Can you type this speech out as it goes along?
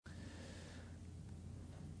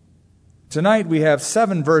Tonight we have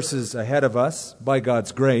 7 verses ahead of us, by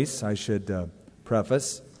God's grace, I should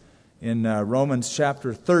preface, in Romans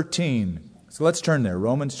chapter 13. So let's turn there,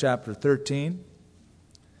 Romans chapter 13.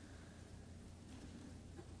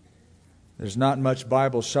 There's not much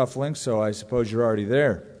Bible shuffling, so I suppose you're already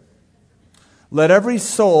there. Let every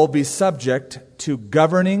soul be subject to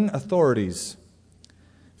governing authorities,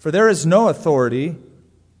 for there is no authority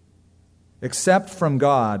except from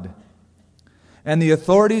God. And the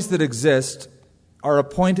authorities that exist are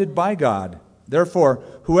appointed by God. Therefore,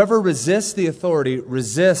 whoever resists the authority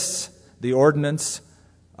resists the ordinance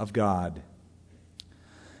of God.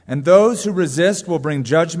 And those who resist will bring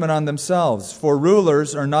judgment on themselves, for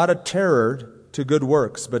rulers are not a terror to good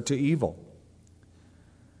works, but to evil.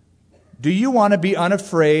 Do you want to be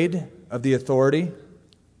unafraid of the authority?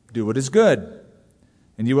 Do what is good,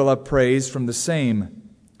 and you will have praise from the same.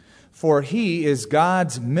 For he is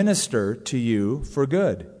God's minister to you for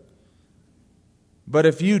good. But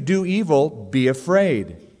if you do evil, be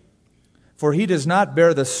afraid. For he does not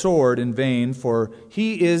bear the sword in vain, for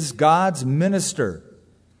he is God's minister,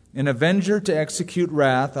 an avenger to execute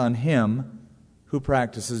wrath on him who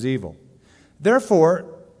practices evil.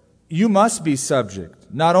 Therefore, you must be subject,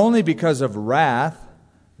 not only because of wrath,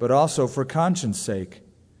 but also for conscience sake.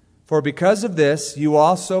 For because of this, you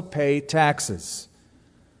also pay taxes.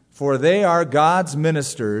 For they are God's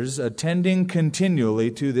ministers, attending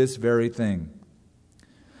continually to this very thing.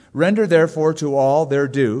 Render therefore to all their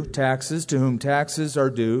due, taxes to whom taxes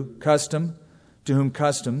are due, custom to whom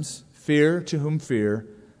customs, fear to whom fear,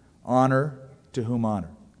 honor to whom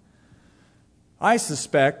honor. I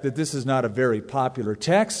suspect that this is not a very popular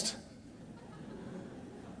text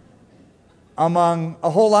among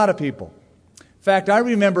a whole lot of people. In fact, I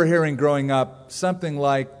remember hearing growing up something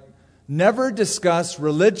like, never discuss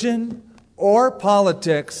religion or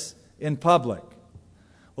politics in public.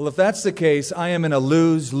 Well, if that's the case, I am in a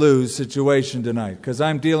lose-lose situation tonight because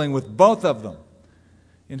I'm dealing with both of them.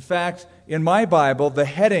 In fact, in my Bible, the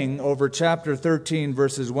heading over chapter 13,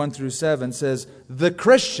 verses 1 through 7 says, The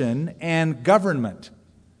Christian and Government.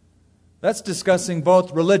 That's discussing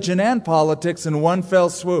both religion and politics in one fell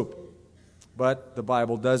swoop. But the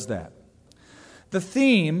Bible does that. The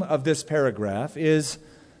theme of this paragraph is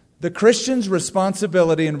the Christian's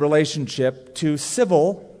responsibility and relationship to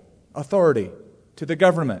civil authority, to the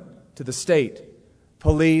government, to the state,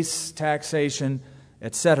 police, taxation,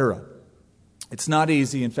 etc. It's not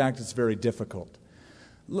easy. In fact, it's very difficult.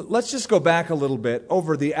 Let's just go back a little bit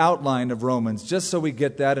over the outline of Romans, just so we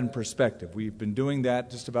get that in perspective. We've been doing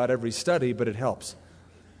that just about every study, but it helps.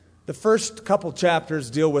 The first couple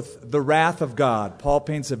chapters deal with the wrath of God. Paul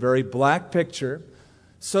paints a very black picture,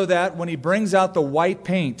 so that when he brings out the white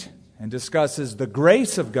paint and discusses the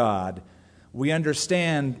grace of God, we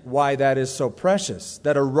understand why that is so precious,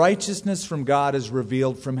 that a righteousness from God is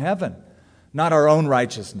revealed from heaven, not our own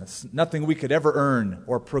righteousness, nothing we could ever earn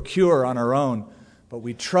or procure on our own, but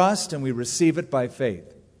we trust and we receive it by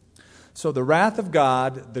faith. So the wrath of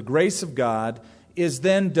God, the grace of God, is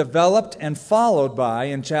then developed and followed by,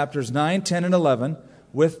 in chapters 9, 10, and 11,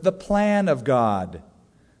 with the plan of God.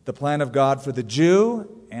 The plan of God for the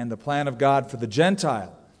Jew and the plan of God for the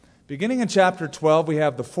Gentile. Beginning in chapter 12, we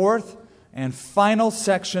have the fourth and final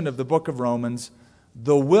section of the book of Romans,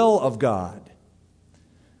 the will of God,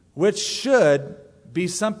 which should be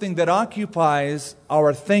something that occupies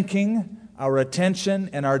our thinking, our attention,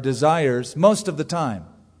 and our desires most of the time.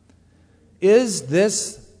 Is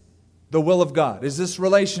this the will of God? Is this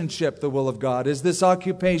relationship the will of God? Is this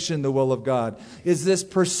occupation the will of God? Is this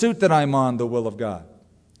pursuit that I'm on the will of God?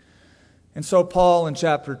 And so Paul in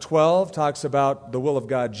chapter 12 talks about the will of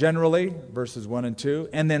God generally, verses 1 and 2,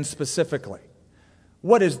 and then specifically.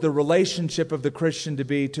 What is the relationship of the Christian to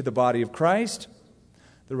be to the body of Christ?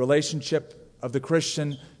 The relationship of the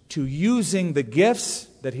Christian to using the gifts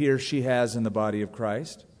that he or she has in the body of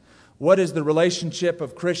Christ. What is the relationship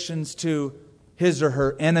of Christians to his or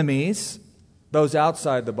her enemies, those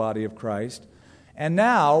outside the body of Christ? And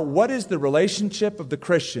now, what is the relationship of the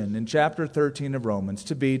Christian in chapter 13 of Romans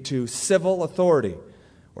to be to civil authority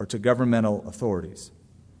or to governmental authorities?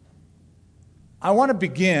 I want to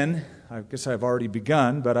begin, I guess I've already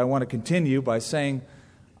begun, but I want to continue by saying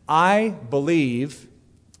I believe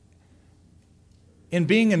in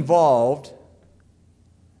being involved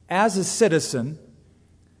as a citizen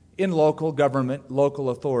in local government, local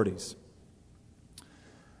authorities.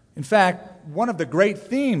 In fact, one of the great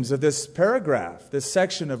themes of this paragraph, this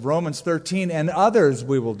section of Romans 13 and others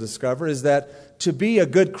we will discover, is that to be a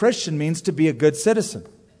good Christian means to be a good citizen.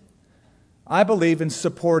 I believe in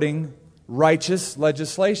supporting righteous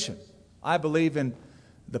legislation. I believe in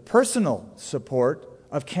the personal support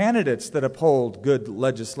of candidates that uphold good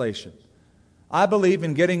legislation. I believe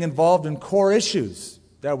in getting involved in core issues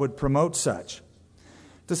that would promote such.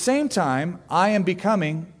 At the same time, I am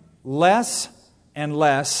becoming less and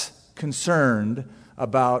less concerned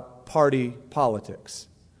about party politics,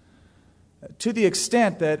 to the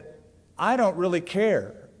extent that I don't really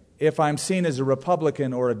care if I'm seen as a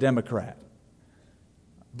Republican or a Democrat,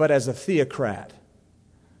 but as a theocrat.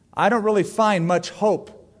 I don't really find much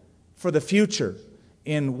hope for the future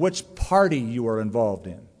in which party you are involved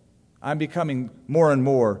in. I'm becoming more and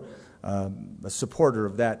more a supporter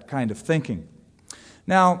of that kind of thinking.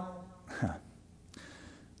 Now,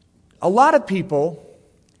 a lot of people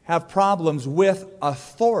have problems with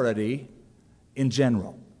authority in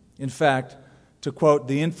general. In fact, to quote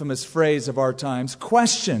the infamous phrase of our times,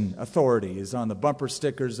 question authority is on the bumper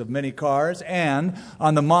stickers of many cars and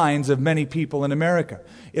on the minds of many people in America.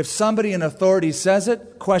 If somebody in authority says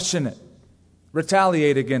it, question it.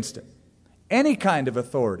 Retaliate against it. Any kind of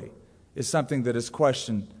authority is something that is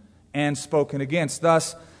questioned and spoken against.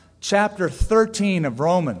 Thus, chapter 13 of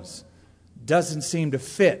Romans doesn't seem to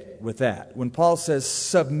fit with that. When Paul says,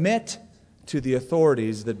 submit to the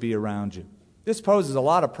authorities that be around you. This poses a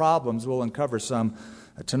lot of problems. We'll uncover some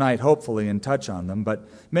tonight, hopefully, and touch on them. But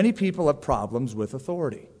many people have problems with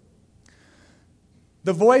authority.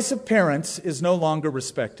 The voice of parents is no longer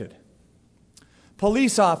respected.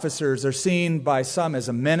 Police officers are seen by some as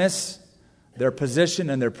a menace, their position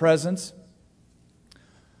and their presence.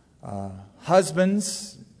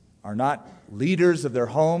 Husbands are not leaders of their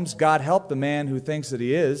homes. God help the man who thinks that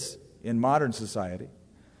he is in modern society.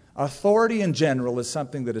 Authority in general is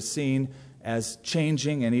something that is seen as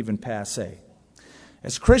changing and even passé.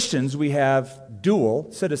 As Christians, we have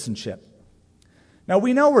dual citizenship. Now,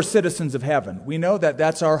 we know we're citizens of heaven. We know that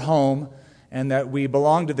that's our home and that we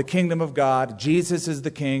belong to the kingdom of God. Jesus is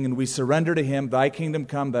the king, and we surrender to him. Thy kingdom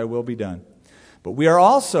come, thy will be done. But we are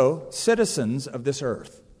also citizens of this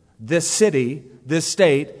earth, this city, this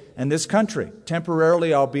state, and this country.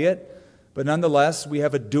 Temporarily, albeit, but nonetheless, we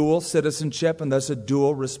have a dual citizenship and thus a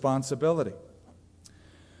dual responsibility.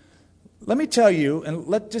 Let me tell you, and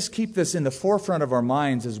let's just keep this in the forefront of our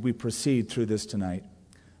minds as we proceed through this tonight.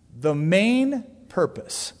 The main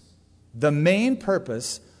purpose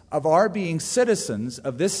of our being citizens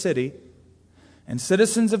of this city and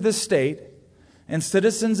citizens of this state and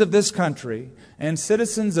citizens of this country and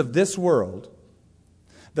citizens of this world,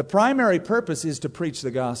 the primary purpose is to preach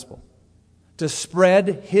the gospel, to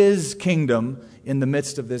spread his kingdom in the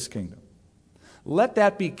midst of this kingdom. Let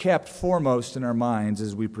that be kept foremost in our minds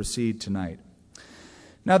as we proceed tonight.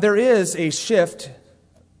 Now, there is a shift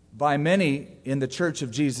by many in the Church of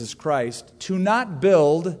Jesus Christ to not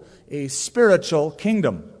build a spiritual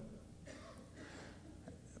kingdom,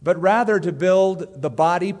 but rather to build the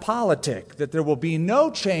body politic, that there will be no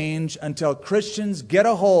change until Christians get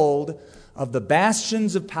a hold of the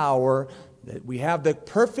bastions of power, that we have the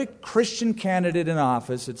perfect Christian candidate in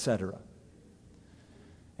office, etc.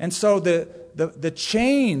 And so the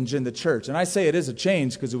change in the church, and I say it is a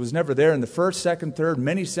change because it was never there in the first, second, third,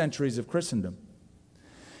 many centuries of Christendom,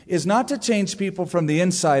 is not to change people from the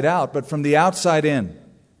inside out, but from the outside in,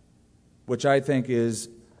 which I think is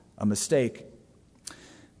a mistake.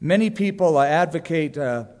 Many people advocate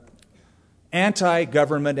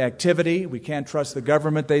anti-government activity. We can't trust the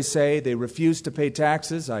government, they say. They refuse to pay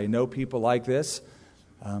taxes. I know people like this.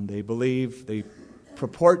 They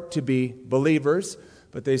purport to be believers,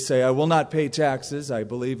 but they say, I will not pay taxes. I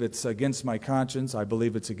believe it's against my conscience. I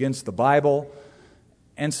believe it's against the Bible.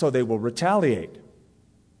 And so they will retaliate.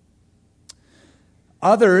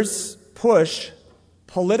 Others push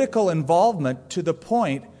political involvement to the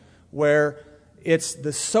point where it's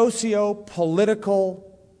the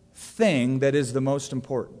socio-political thing that is the most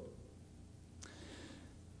important.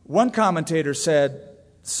 One commentator said,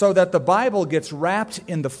 so that the Bible gets wrapped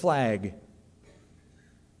in the flag.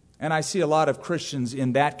 And I see a lot of Christians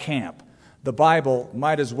in that camp. The Bible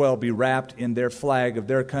might as well be wrapped in their flag of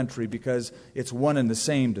their country because it's one and the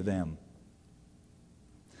same to them.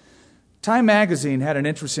 Time magazine had an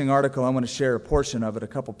interesting article. I want to share a portion of it, a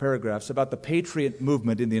couple paragraphs, about the Patriot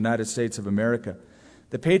movement in the United States of America.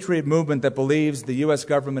 The Patriot movement that believes the U.S.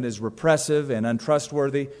 government is repressive and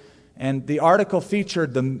untrustworthy. And the article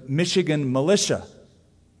featured the Michigan militia.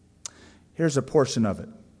 Here's a portion of it.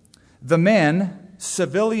 The men,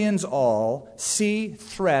 civilians all, see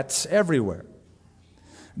threats everywhere.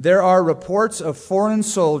 There are reports of foreign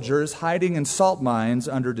soldiers hiding in salt mines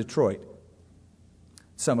under Detroit,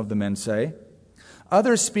 some of the men say.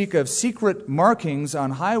 Others speak of secret markings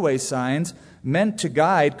on highway signs meant to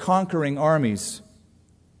guide conquering armies.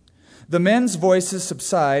 The men's voices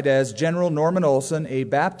subside as General Norman Olson, a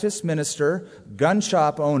Baptist minister, gun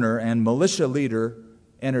shop owner, and militia leader,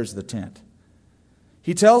 enters the tent.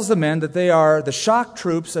 He tells the men that they are the shock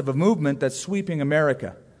troops of a movement that's sweeping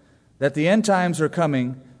America, that the end times are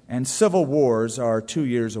coming and civil wars are 2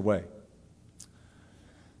 years away.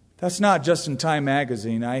 That's not just in Time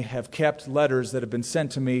magazine. I have kept letters that have been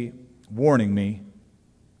sent to me warning me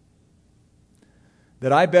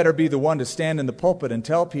that I better be the one to stand in the pulpit and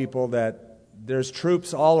tell people that there's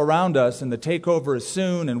troops all around us and the takeover is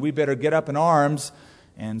soon and we better get up in arms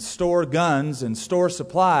and store guns and store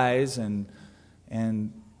supplies and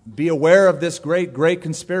be aware of this great, great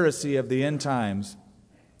conspiracy of the end times,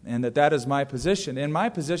 and that is my position. And my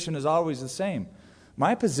position is always the same.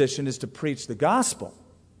 My position is to preach the gospel,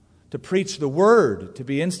 to preach the word, to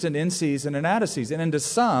be instant in season and out of season. And to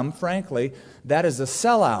some, frankly, that is a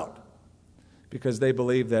sellout, because they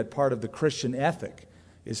believe that part of the Christian ethic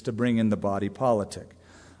is to bring in the body politic.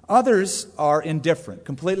 Others are indifferent,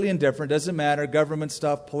 completely indifferent. Doesn't matter, government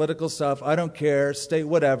stuff, political stuff, I don't care, state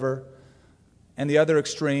whatever. And the other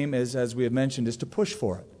extreme is, as we have mentioned, is to push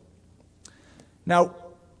for it. Now,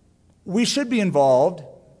 we should be involved.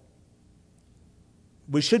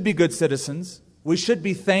 We should be good citizens. We should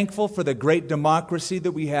be thankful for the great democracy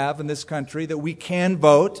that we have in this country, that we can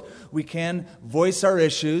vote, we can voice our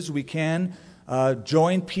issues, we can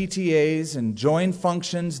join PTAs and join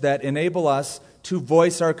functions that enable us to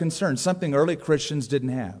voice our concerns, something early Christians didn't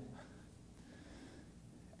have.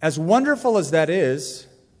 As wonderful as that is,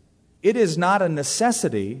 it is not a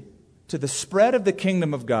necessity to the spread of the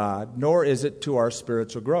kingdom of God, nor is it to our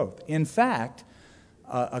spiritual growth. In fact,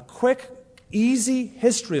 a quick, easy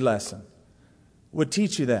history lesson would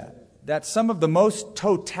teach you that some of the most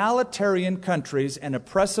totalitarian countries and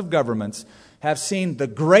oppressive governments have seen the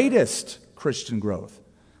greatest Christian growth,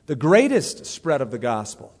 the greatest spread of the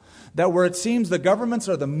gospel. That where it seems the governments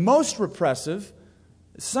are the most repressive,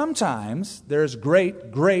 sometimes there's great,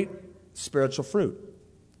 great spiritual fruit.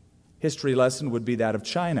 History lesson would be that of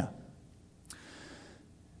China.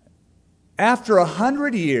 After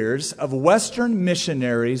 100 years of Western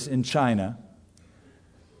missionaries in China,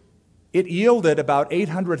 it yielded about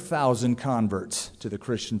 800,000 converts to the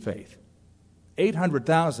Christian faith.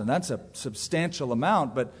 800,000, that's a substantial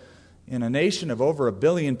amount, but in a nation of over 1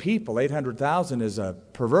 billion people, 800,000 is a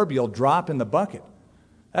proverbial drop in the bucket.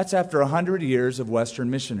 That's after 100 years of Western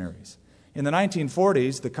missionaries. In the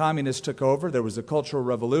 1940s, the communists took over. There was a cultural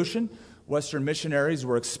revolution. Western missionaries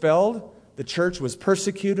were expelled. The church was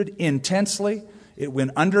persecuted intensely. It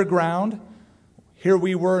went underground. Here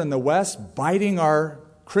we were in the West, biting our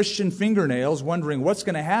Christian fingernails, wondering what's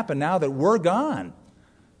going to happen now that we're gone.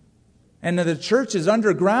 And the church is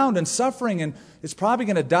underground and suffering, and it's probably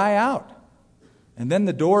going to die out. And then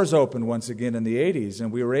the doors opened once again in the 80s,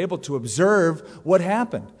 and we were able to observe what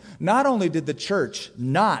happened. Not only did the church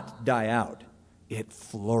not die out, it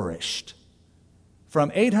flourished.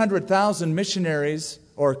 From 800,000 missionaries,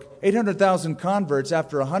 or 800,000 converts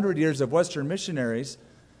after 100 years of Western missionaries,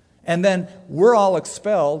 and then we're all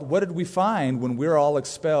expelled. What did we find when we're all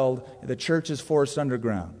expelled? The church is forced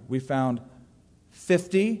underground. We found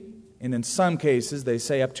 50, and in some cases, they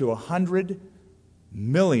say up to 100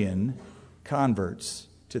 million converts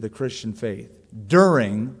to the Christian faith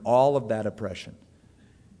during all of that oppression.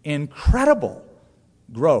 Incredible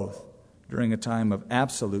growth during a time of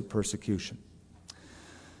absolute persecution.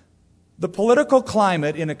 The political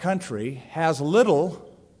climate in a country has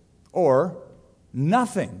little or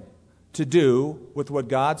nothing to do with what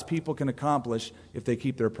God's people can accomplish if they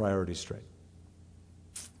keep their priorities straight.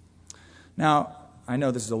 Now, I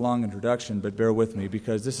know this is a long introduction, but bear with me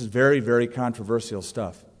because this is very, very controversial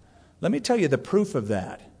stuff. Let me tell you the proof of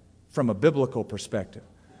that from a biblical perspective.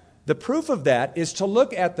 The proof of that is to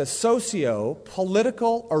look at the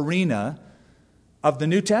socio-political arena of the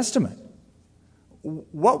New Testament.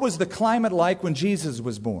 What was the climate like when Jesus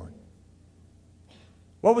was born?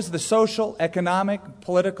 What was the social, economic,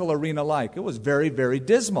 political arena like? It was very, very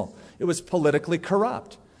dismal. It was politically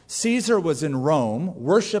corrupt. Caesar was in Rome,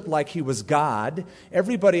 worshipped like he was God.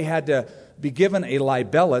 Everybody had to be given a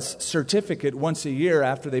libellus certificate once a year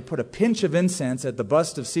after they put a pinch of incense at the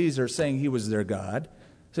bust of Caesar saying he was their God.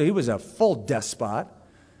 So he was a full despot.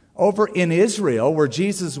 Over in Israel, where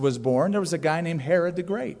Jesus was born, there was a guy named Herod the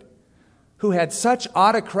Great who had such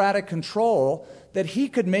autocratic control that he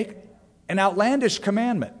could make an outlandish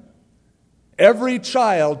commandment. Every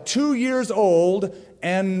child 2 years old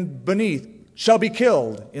and beneath shall be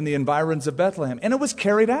killed in the environs of Bethlehem. And it was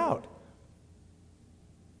carried out.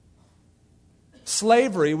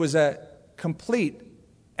 Slavery was a complete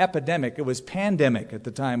epidemic. It was pandemic at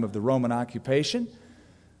the time of the Roman occupation.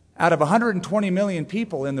 Out of 120 million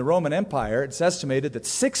people in the Roman Empire, it's estimated that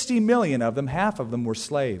 60 million of them, half of them, were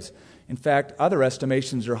slaves. In fact, other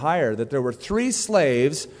estimations are higher, that there were 3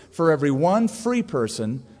 slaves for every 1 free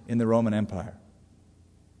person in the Roman Empire.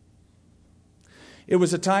 It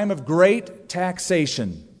was a time of great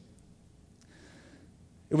taxation.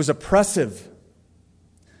 It was oppressive.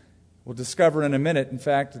 We'll discover in a minute, in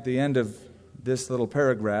fact, at the end of this little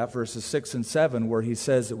paragraph, verses 6 and 7, where he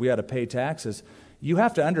says that we ought to pay taxes. You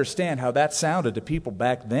have to understand how that sounded to people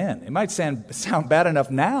back then. It might sound bad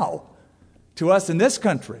enough now to us in this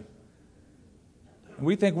country.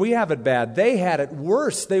 We think we have it bad. They had it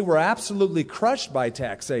worse. They were absolutely crushed by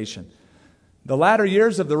taxation. The latter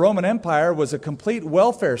years of the Roman Empire was a complete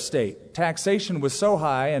welfare state. Taxation was so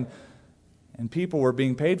high, and people were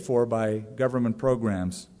being paid for by government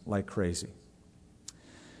programs like crazy.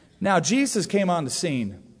 Now, Jesus came on the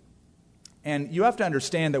scene, and you have to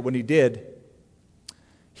understand that when he did,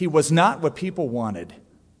 he was not what people wanted.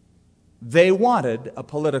 They wanted a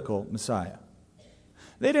political Messiah.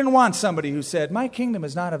 They didn't want somebody who said, my kingdom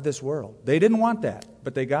is not of this world. They didn't want that,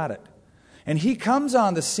 but they got it. And he comes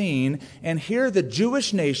on the scene, and here the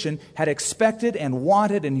Jewish nation had expected and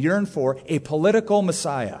wanted and yearned for a political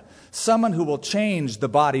Messiah. Someone who will change the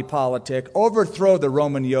body politic, overthrow the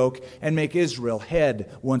Roman yoke, and make Israel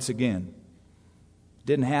head once again.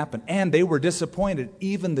 Didn't happen. And they were disappointed.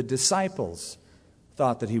 Even the disciples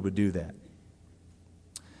thought that he would do that.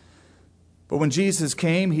 But when Jesus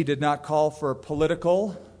came, he did not call for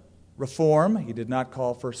political reform. He did not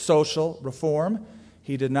call for social reform.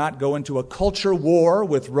 He did not go into a culture war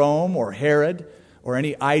with Rome or Herod or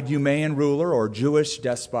any Idumean ruler or Jewish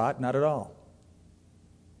despot. Not at all.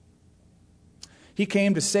 He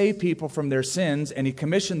came to save people from their sins, and he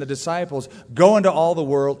commissioned the disciples, go into all the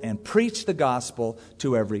world and preach the gospel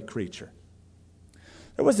to every creature.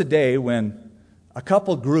 There was a day when a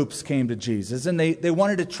couple groups came to Jesus, and they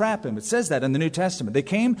wanted to trap him. It says that in the New Testament. They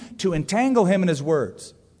came to entangle him in his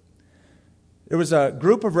words. There was a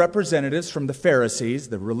group of representatives from the Pharisees,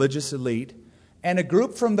 the religious elite, and a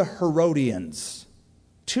group from the Herodians.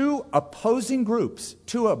 2 opposing groups,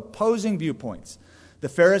 2 opposing viewpoints. The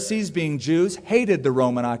Pharisees, being Jews, hated the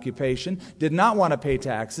Roman occupation, did not want to pay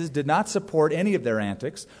taxes, did not support any of their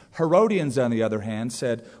antics. Herodians, on the other hand,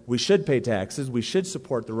 said we should pay taxes, we should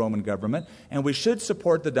support the Roman government, and we should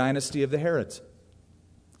support the dynasty of the Herods.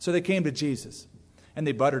 So they came to Jesus, and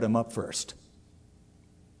they buttered him up first.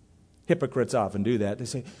 Hypocrites often do that. They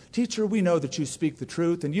say, "Teacher, we know that you speak the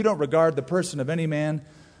truth, and you don't regard the person of any man.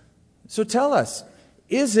 So tell us,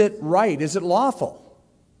 is it right, is it lawful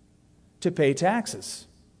to pay taxes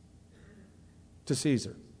to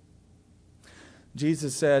Caesar?"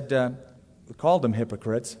 Jesus said, called them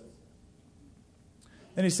hypocrites.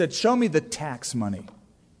 Then he said, "Show me the tax money.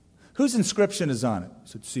 Whose inscription is on it?" I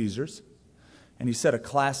said, "Caesar's." And he said a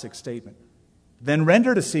classic statement. "Then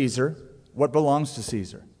render to Caesar what belongs to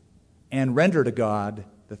Caesar, and render to God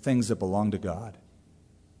the things that belong to God."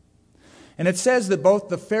 And it says that both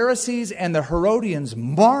the Pharisees and the Herodians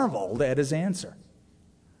marveled at his answer.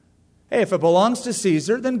 Hey, if it belongs to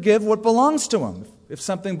Caesar, then give what belongs to him. If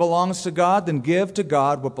something belongs to God, then give to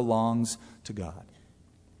God what belongs to God.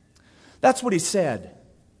 That's what he said.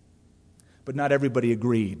 But not everybody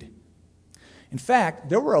agreed. In fact,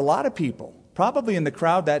 there were a lot of people, probably in the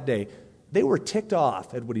crowd that day, they were ticked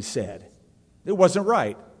off at what he said. It wasn't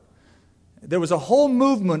right. There was a whole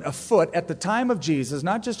movement afoot at the time of Jesus,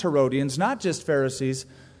 not just Herodians, not just Pharisees,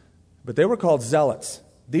 but they were called zealots.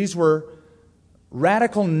 These were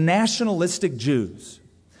radical nationalistic Jews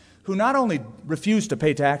who not only refused to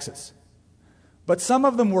pay taxes, but some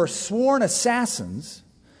of them were sworn assassins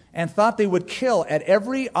and thought they would kill at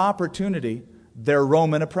every opportunity their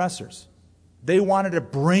Roman oppressors. They wanted to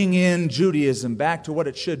bring in Judaism back to what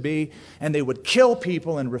it should be, and they would kill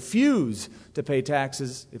people and refuse to pay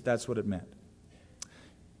taxes if that's what it meant.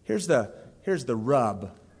 Here's the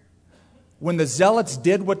rub. When the zealots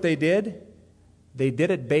did what they did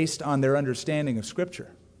it based on their understanding of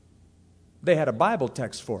Scripture. They had a Bible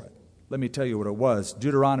text for it. Let me tell you what it was.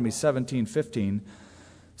 Deuteronomy 17:15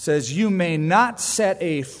 says, "You may not set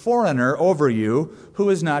a foreigner over you who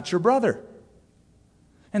is not your brother."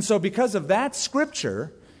 And so because of that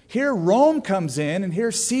Scripture, here Rome comes in, and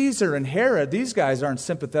here Caesar and Herod, these guys aren't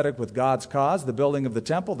sympathetic with God's cause, the building of the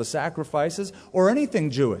temple, the sacrifices, or anything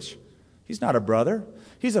Jewish. He's not a brother.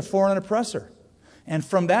 He's a foreign oppressor. And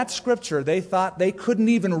from that Scripture, they thought they couldn't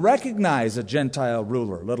even recognize a Gentile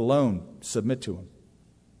ruler, let alone submit to him.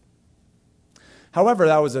 However,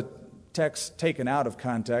 that was a text taken out of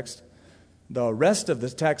context. The rest of the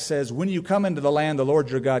text says, when you come into the land the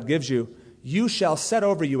Lord your God gives you, you shall set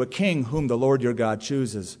over you a king whom the Lord your God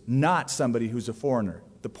chooses, not somebody who's a foreigner.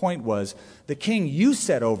 The point was, the king you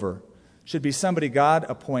set over should be somebody God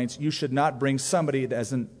appoints. You should not bring somebody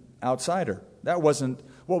as an outsider. That wasn't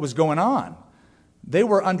what was going on. They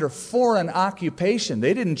were under foreign occupation.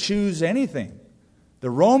 They didn't choose anything.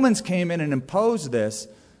 The Romans came in and imposed this.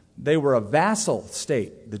 They were a vassal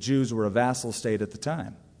state. The Jews were a vassal state at the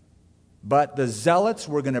time. But the zealots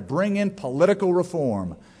were going to bring in political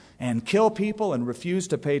reform and kill people and refuse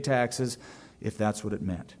to pay taxes if that's what it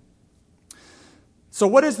meant. So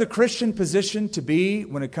what is the Christian position to be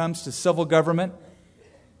when it comes to civil government,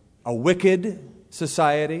 a wicked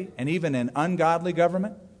society, and even an ungodly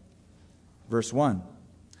government? Verse 1,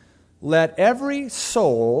 let every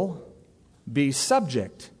soul be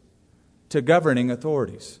subject to governing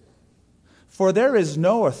authorities. For there is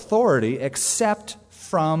no authority except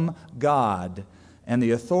from God, and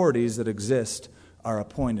the authorities that exist are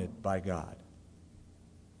appointed by God.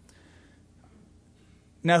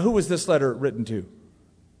 Now, who was this letter written to?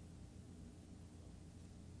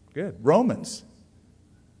 Good. Romans.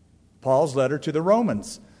 Paul's letter to the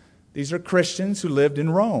Romans. These are Christians who lived in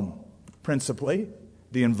Rome, principally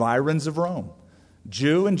the environs of Rome,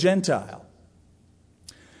 Jew and Gentile.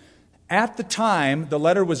 At the time the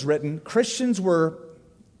letter was written, Christians were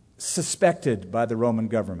suspected by the Roman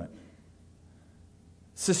government.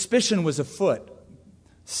 Suspicion was afoot.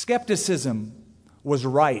 Skepticism was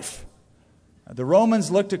rife. The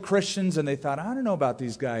Romans looked at Christians and they thought, I don't know about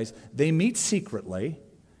these guys. They meet secretly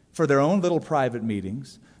for their own little private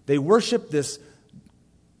meetings. They worship this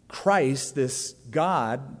Christ, this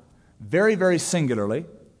God, very, very singularly.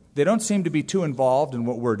 They don't seem to be too involved in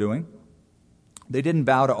what we're doing. They didn't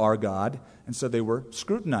bow to our God, and so they were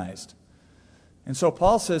scrutinized. And so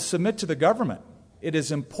Paul says, submit to the government. It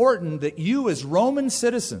is important that you as Roman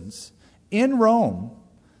citizens in Rome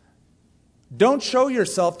don't show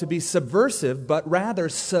yourself to be subversive, but rather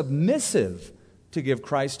submissive to give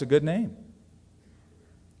Christ a good name.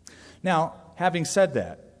 Now, having said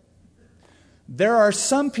that, there are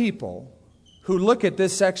some people who look at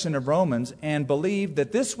this section of Romans and believe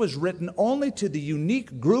that this was written only to the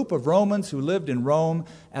unique group of Romans who lived in Rome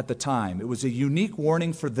at the time. It was a unique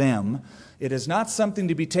warning for them. It is not something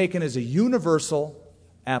to be taken as a universal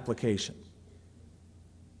application.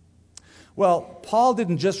 Well, Paul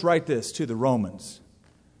didn't just write this to the Romans.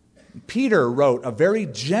 Peter wrote a very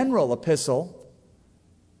general epistle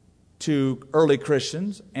to early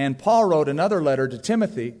Christians, and Paul wrote another letter to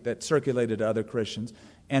Timothy that circulated to other Christians,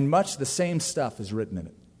 and much the same stuff is written in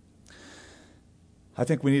it. I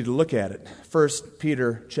think we need to look at it. 1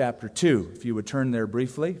 Peter chapter 2, if you would turn there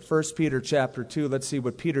briefly. 1 Peter chapter 2, let's see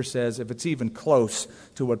what Peter says, if it's even close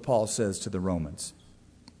to what Paul says to the Romans.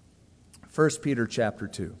 1 Peter chapter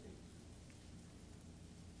 2.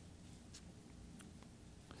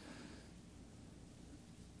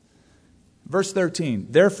 Verse 13,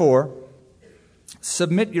 therefore,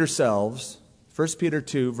 submit yourselves, 1 Peter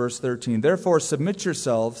 2, verse 13, therefore submit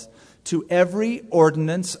yourselves to every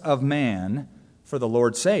ordinance of man for the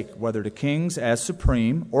Lord's sake, whether to kings as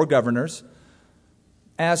supreme or governors,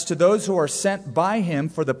 as to those who are sent by him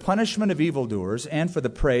for the punishment of evildoers and for the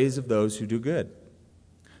praise of those who do good.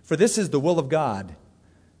 For this is the will of God,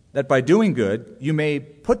 that by doing good you may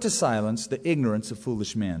put to silence the ignorance of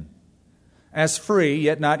foolish men. As free,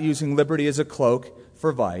 yet not using liberty as a cloak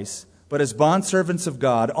for vice, but as bondservants of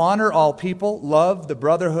God, honor all people, love the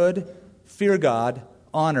brotherhood, fear God,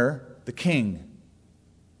 honor the king.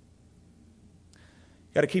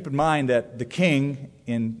 You've got to keep in mind that the king,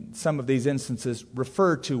 in some of these instances,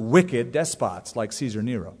 referred to wicked despots like Caesar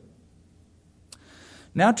Nero.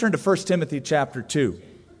 Now turn to 1 Timothy chapter 2.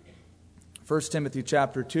 1 Timothy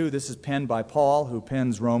chapter 2, this is penned by Paul, who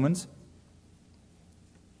pens Romans.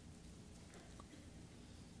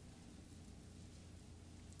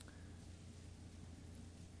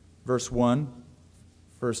 Verse 1,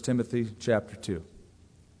 1 Timothy chapter 2.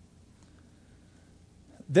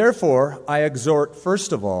 Therefore, I exhort,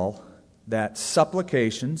 first of all, that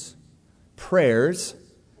supplications, prayers,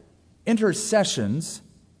 intercessions,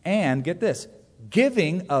 and, get this,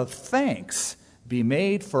 giving of thanks be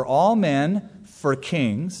made for all men, for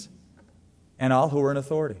kings, and all who are in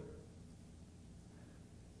authority.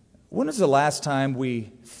 When was the last time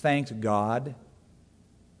we thanked God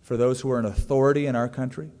for those who are in authority in our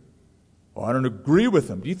country? Well, I don't agree with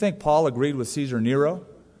them. Do you think Paul agreed with Caesar Nero?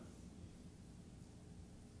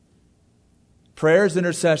 Prayers,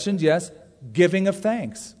 intercessions, yes. Giving of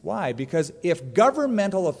thanks. Why? Because if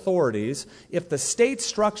governmental authorities, if the state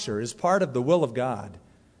structure is part of the will of God,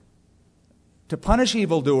 to punish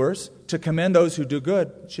evildoers, to commend those who do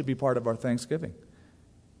good, should be part of our thanksgiving.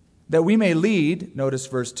 that we may lead, notice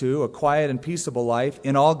verse 2, a quiet and peaceable life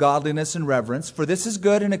in all godliness and reverence, for this is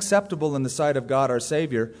good and acceptable in the sight of God our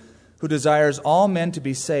Savior, who desires all men to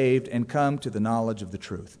be saved and come to the knowledge of the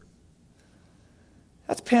truth.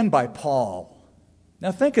 That's penned by Paul.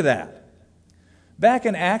 Now think of that. Back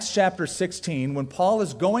in Acts chapter 16, when Paul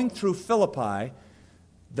is going through Philippi,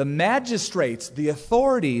 the magistrates, the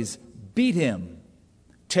authorities, beat him,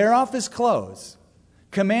 tear off his clothes,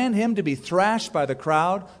 command him to be thrashed by the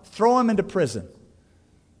crowd, throw him into prison.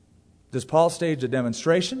 Does Paul stage a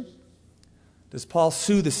demonstration? Does Paul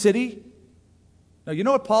sue the city? Now, you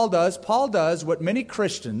know what Paul does? Paul does what many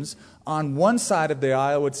Christians on one side of the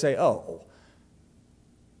aisle would say, oh,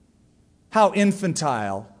 how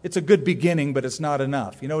infantile. It's a good beginning, but it's not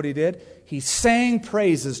enough. You know what he did? He sang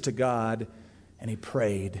praises to God, and he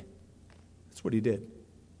prayed. That's what he did.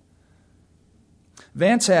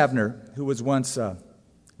 Vance Havner, who was once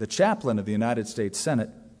the chaplain of the United States Senate,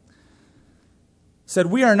 said,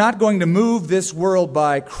 "We are not going to move this world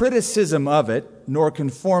by criticism of it, nor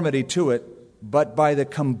conformity to it, but by the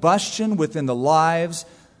combustion within the lives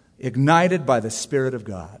ignited by the Spirit of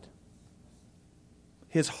God."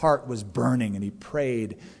 His heart was burning, and he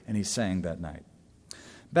prayed, and he sang that night.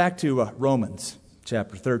 Back to Romans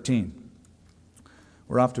chapter 13.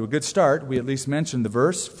 We're off to a good start. We at least mentioned the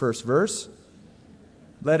first verse.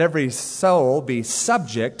 Let every soul be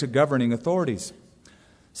subject to governing authorities.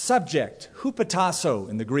 Subject, hupotasso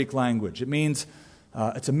in the Greek language. It means,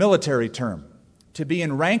 it's a military term, to be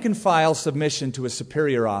in rank and file submission to a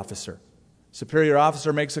superior officer. Superior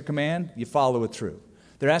officer makes a command, you follow it through.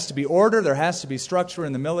 There has to be order, there has to be structure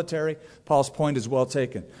in the military. Paul's point is well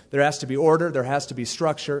taken. There has to be order, there has to be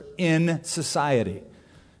structure in society.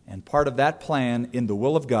 And part of that plan in the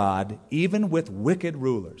will of God, even with wicked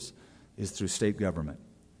rulers, is through state government.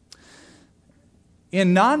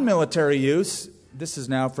 In non-military use, this is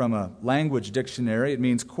now from a language dictionary, it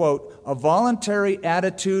means, quote, a voluntary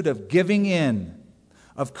attitude of giving in,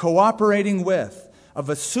 of cooperating with, of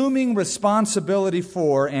assuming responsibility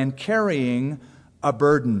for, and carrying a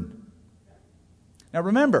burden. Now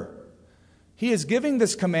remember, he is giving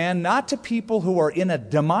this command not to people who are in a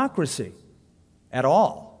democracy at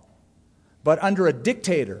all, but under a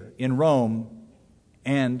dictator in Rome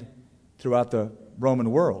and throughout the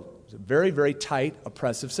Roman world. It's a very, very tight,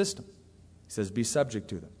 oppressive system. He says, be subject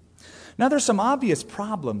to them. Now there's some obvious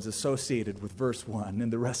problems associated with verse 1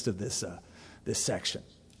 and the rest of this section.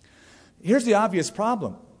 Here's the obvious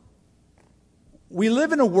problem. We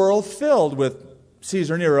live in a world filled with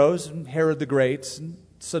Caesar Neros and Herod the Greats and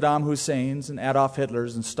Saddam Hussein's and Adolf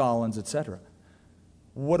Hitler's and Stalin's, etc.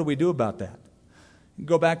 What do we do about that?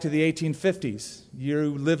 Go back to the 1850s.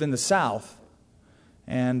 You live in the South,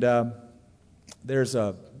 and there's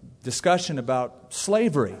a discussion about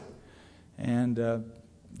slavery. And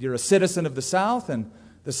you're a citizen of the South, and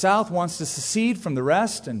the South wants to secede from the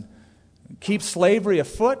rest and keep slavery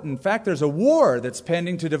afoot. In fact, there's a war that's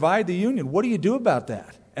pending to divide the Union. What do you do about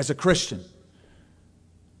that as a Christian?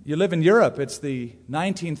 You live in Europe, it's the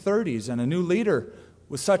 1930s, and a new leader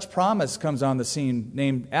with such promise comes on the scene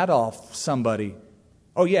named Adolf somebody.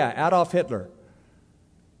 Oh yeah, Adolf Hitler.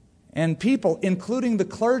 And people, including the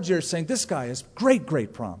clergy, are saying, this guy has great,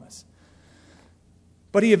 great promise.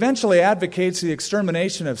 But he eventually advocates the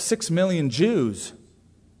extermination of 6 million Jews.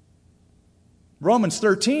 Romans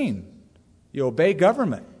 13, you obey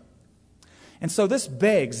government. And so this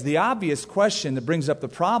begs the obvious question that brings up the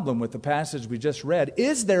problem with the passage we just read.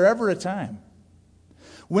 Is there ever a time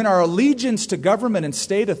when our allegiance to government and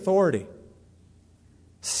state authority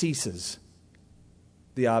ceases?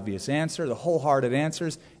 The obvious answer, the wholehearted answer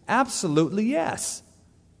is absolutely yes.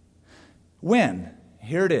 When?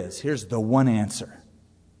 Here it is. Here's the one answer.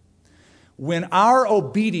 When our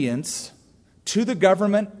obedience to the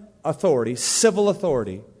government authority, civil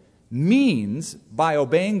authority, means by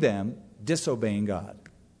obeying them, disobeying God.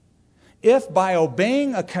 If by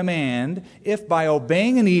obeying a command, if by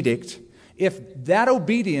obeying an edict, if that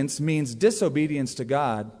obedience means disobedience to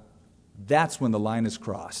God, that's when the line is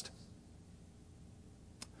crossed.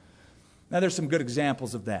 Now there's some good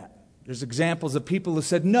examples of that. There's examples of people who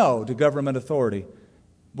said no to government authority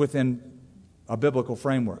within a biblical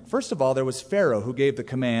framework. First of all, there was Pharaoh who gave the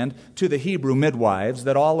command to the Hebrew midwives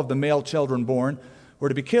that all of the male children born were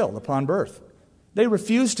to be killed upon birth. They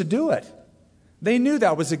refused to do it. They knew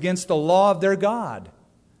that was against the law of their God.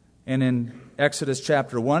 And in Exodus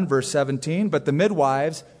chapter 1, verse 17, but the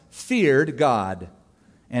midwives feared God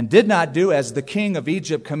and did not do as the king of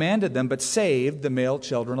Egypt commanded them, but saved the male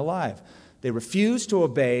children alive. They refused to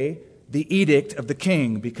obey the edict of the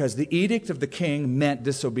king because the edict of the king meant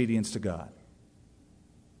disobedience to God.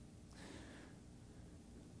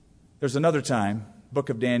 There's another time, book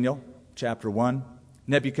of Daniel, chapter 1.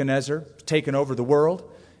 Nebuchadnezzar has taken over the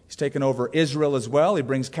world. He's taken over Israel as well. He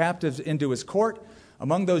brings captives into his court.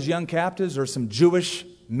 Among those young captives are some Jewish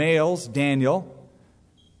males, Daniel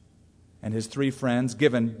and his 3 friends,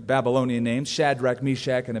 given Babylonian names, Shadrach,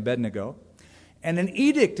 Meshach, and Abednego. And an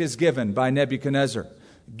edict is given by Nebuchadnezzar.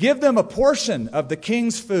 Give them a portion of the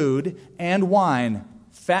king's food and wine.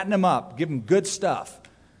 Fatten them up. Give them good stuff.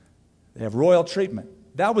 They have royal treatment.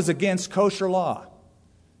 That was against kosher law.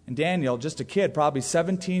 And Daniel, just a kid, probably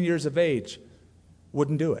 17 years of age,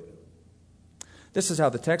 wouldn't do it. This is how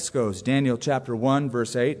the text goes. Daniel chapter 1,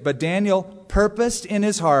 verse 8. But Daniel purposed in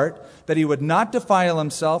his heart that he would not defile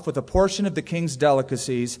himself with a portion of the king's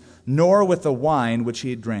delicacies, nor with the wine which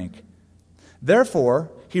he drank.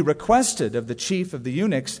 Therefore, he requested of the chief of the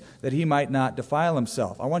eunuchs that he might not defile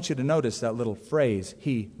himself. I want you to notice that little phrase,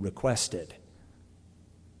 he requested.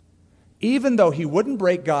 Even though he wouldn't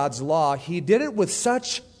break God's law, he did it with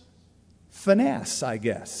such finesse, I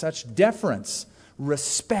guess, such deference,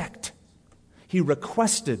 respect. He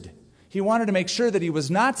requested. He wanted to make sure that he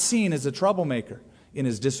was not seen as a troublemaker in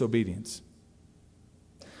his disobedience.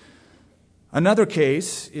 Another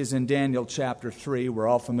case is in Daniel chapter 3. We're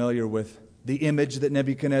all familiar with the image that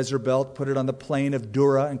Nebuchadnezzar built, put it on the plain of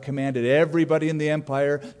Dura, and commanded everybody in the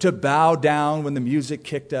empire to bow down when the music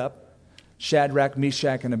kicked up. Shadrach,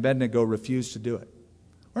 Meshach, and Abednego refused to do it.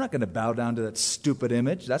 We're not going to bow down to that stupid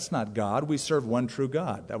image. That's not God. We serve one true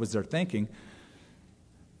God. That was their thinking.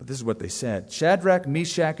 But this is what they said. Shadrach,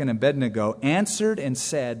 Meshach, and Abednego answered and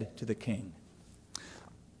said to the king,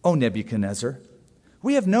 O Nebuchadnezzar,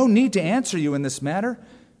 we have no need to answer you in this matter.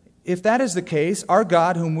 If that is the case, our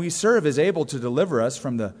God whom we serve is able to deliver us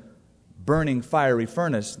from the burning fiery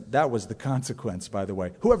furnace. That was the consequence, by the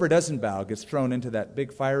way. Whoever doesn't bow gets thrown into that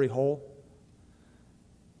big fiery hole.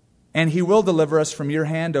 And he will deliver us from your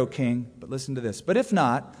hand, O king. But listen to this. But if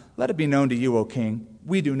not, let it be known to you, O king,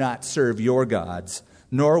 we do not serve your gods,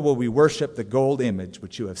 nor will we worship the gold image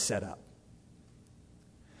which you have set up.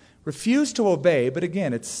 Refuse to obey, but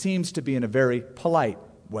again, it seems to be in a very polite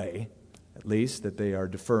way, at least, that they are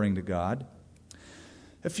deferring to God.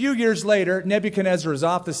 A few years later, Nebuchadnezzar is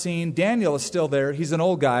off the scene. Daniel is still there. He's an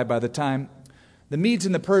old guy by the time. The Medes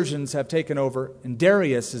and the Persians have taken over, and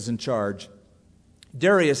Darius is in charge.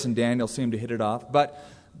 Darius and Daniel seem to hit it off, but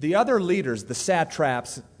the other leaders, the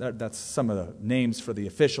satraps, that's some of the names for the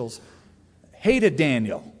officials, hated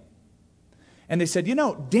Daniel. And they said,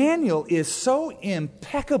 Daniel is so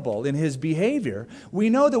impeccable in his behavior, we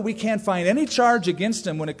know that we can't find any charge against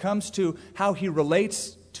him when it comes to how he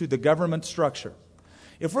relates to the government structure.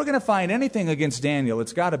 If we're going to find anything against Daniel,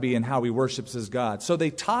 it's got to be in how he worships his God. So they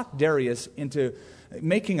talked Darius into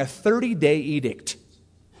making a 30-day edict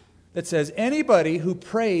that says anybody who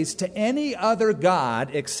prays to any other god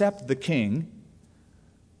except the king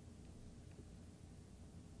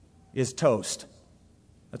is toast.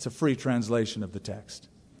 That's a free translation of the text.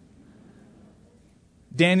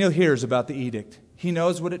 Daniel hears about the edict. He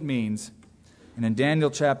knows what it means. And in Daniel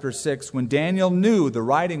chapter 6, when Daniel knew the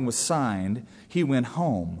writing was signed, he went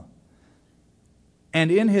home. And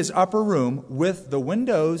in his upper room, with the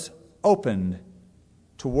windows opened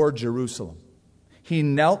toward Jerusalem, he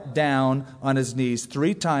knelt down on his knees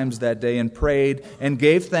 3 times that day and prayed and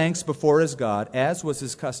gave thanks before his God, as was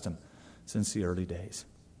his custom since the early days.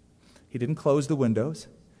 He didn't close the windows.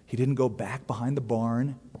 He didn't go back behind the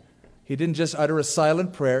barn. He didn't just utter a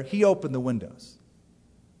silent prayer. He opened the windows.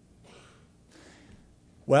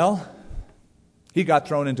 Well, he got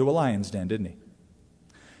thrown into a lion's den, didn't he?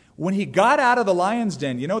 When he got out of the lion's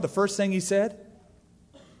den, you know the first thing he said?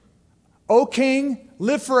 O king,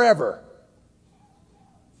 live forever.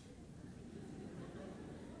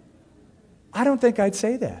 I don't think I'd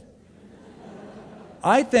say that.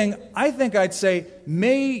 I think I'd say,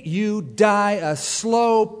 may you die a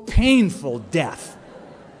slow, painful death.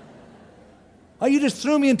 Oh, you just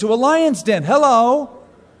threw me into a lion's den. Hello.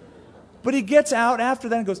 But he gets out after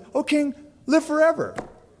that and goes, "Oh, king, live forever."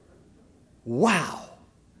 Wow.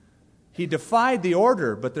 He defied the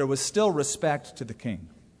order, but there was still respect to the king.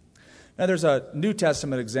 Now, there's a New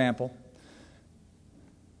Testament example.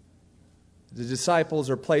 The disciples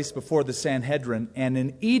are placed before the Sanhedrin, and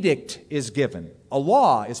an edict is given. A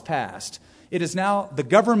law is passed. It is now the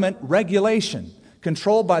government regulation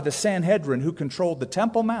controlled by the Sanhedrin, who controlled the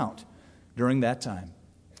Temple Mount during that time,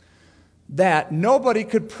 that nobody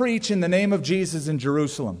could preach in the name of Jesus in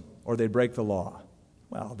Jerusalem or they'd break the law.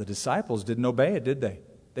 Well, the disciples didn't obey it, did they?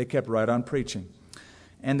 They kept right on preaching.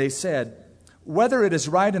 And they said, Whether it is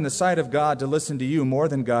right in the sight of God to listen to you more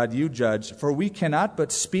than God, you judge, for we cannot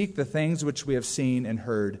but speak the things which we have seen and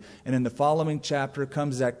heard. And in the following chapter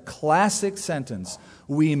comes that classic sentence,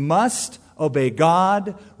 we must obey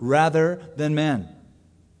God rather than men.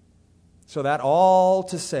 So that all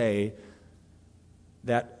to say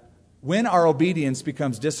that when our obedience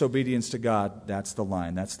becomes disobedience to God, that's the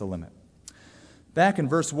line, that's the limit. Back in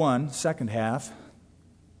verse 1, second half,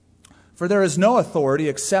 for there is no authority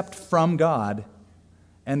except from God,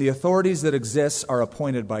 and the authorities that exist are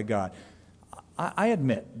appointed by God. I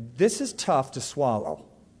admit, this is tough to swallow.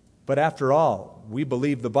 But after all, we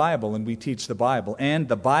believe the Bible and we teach the Bible. And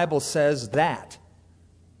the Bible says that.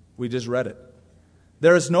 We just read it.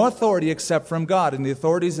 There is no authority except from God, and the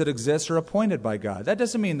authorities that exist are appointed by God. That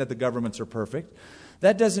doesn't mean that the governments are perfect.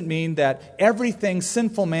 That doesn't mean that everything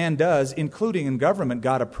sinful man does, including in government,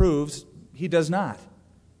 God approves. He does not.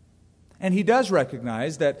 And he does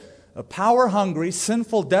recognize that power-hungry,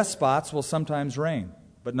 sinful despots will sometimes reign.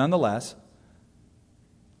 But nonetheless,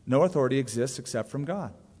 no authority exists except from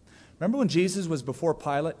God. Remember when Jesus was before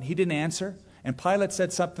Pilate and he didn't answer? And Pilate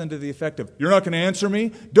said something to the effect of, "You're not going to answer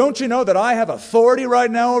me? Don't you know that I have authority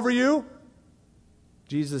right now over you?"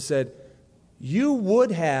 Jesus said, "You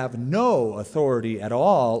would have no authority at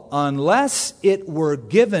all unless it were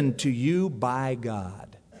given to you by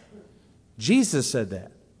God." Jesus said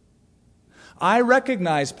that. I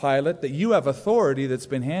recognize, Pilate, that you have authority that's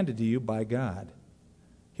been handed to you by God.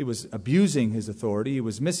 He was abusing his authority. He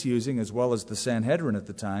was misusing as well as the Sanhedrin at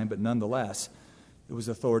the time, but nonetheless, it was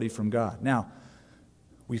authority from God. Now,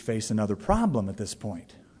 we face another problem at this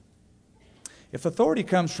point. If authority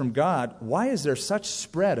comes from God, why is there such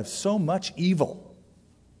spread of so much evil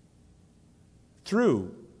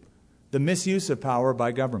through the misuse of power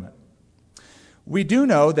by government? We do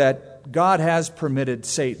know that God has permitted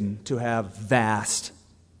Satan to have vast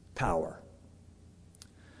power.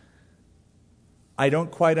 I don't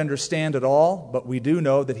quite understand it all, but we do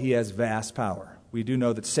know that he has vast power. We do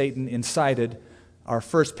know that Satan incited our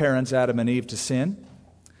first parents, Adam and Eve, to sin.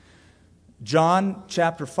 1 John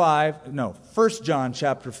chapter 5,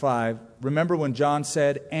 remember when John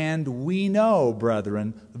said, "And we know,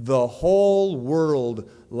 brethren, the whole world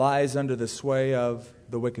lies under the sway of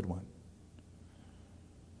the wicked one."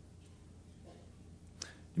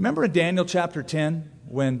 Remember in Daniel chapter 10,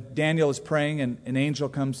 when Daniel is praying and an angel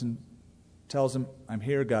comes and tells him, "I'm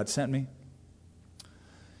here, God sent me."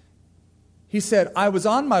 He said, "I was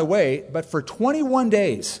on my way, but for 21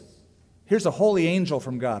 days, here's a holy angel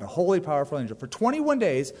from God, a holy, powerful angel. For 21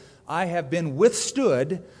 days, I have been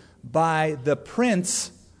withstood by the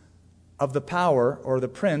prince of the power, or the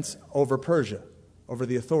prince over Persia, over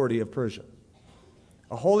the authority of Persia."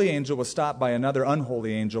 A holy angel was stopped by another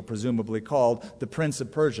unholy angel, presumably called the prince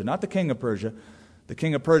of Persia, not the king of Persia. The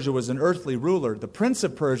king of Persia was an earthly ruler. The prince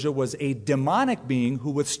of Persia was a demonic being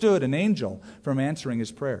who withstood an angel from answering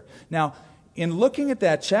his prayer. Now, in looking at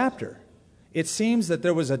that chapter, it seems that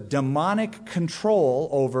there was a demonic control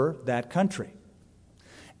over that country.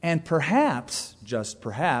 And perhaps, just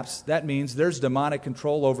perhaps, that means there's demonic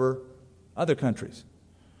control over other countries.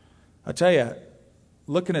 I'll tell you,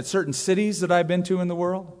 looking at certain cities that I've been to in the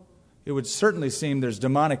world, it would certainly seem there's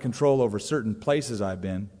demonic control over certain places I've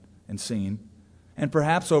been and seen, and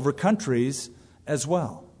perhaps over countries as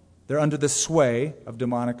well. They're under the sway of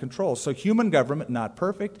demonic control. So human government, not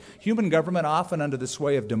perfect. Human government often under the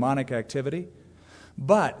sway of demonic activity.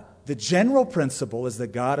 But the general principle is that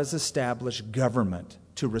God has established government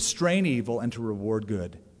to restrain evil and to reward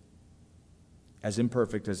good, as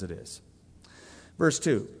imperfect as it is. Verse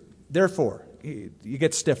 2, therefore, you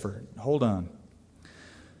get stiffer. Hold on.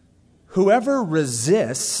 Whoever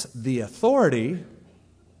resists the authority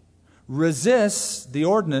resists the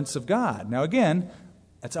ordinance of God. Now again,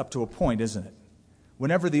 that's up to a point, isn't it?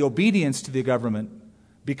 Whenever the obedience to the government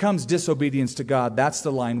becomes disobedience to God, that's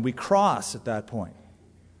the line we cross at that point.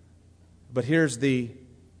 But here's the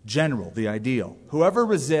general, the ideal. Whoever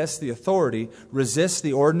resists the authority resists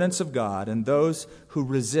the ordinance of God, and those who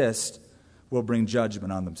resist will bring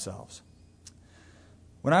judgment on themselves.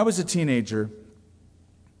 When I was a teenager,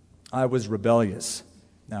 I was rebellious.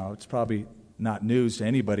 Now, it's probably not news to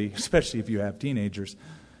anybody, especially if you have teenagers.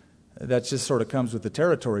 That just sort of comes with the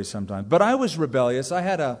territory sometimes. But I was rebellious. I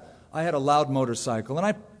had a loud motorcycle, and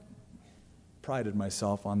I prided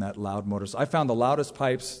myself on that loud motorcycle. I found the loudest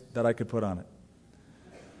pipes that I could put on it.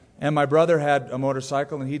 And my brother had a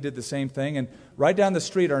motorcycle, and he did the same thing. And right down the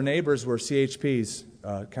street, our neighbors were CHPs,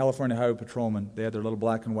 California Highway Patrolmen. They had their little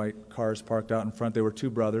black and white cars parked out in front. They were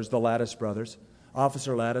two brothers, the Lattice brothers,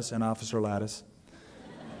 Officer Lattice and Officer Lattice.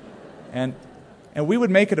 And we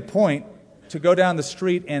would make it a point to go down the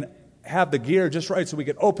street and have the gear just right so we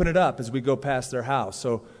could open it up as we go past their house.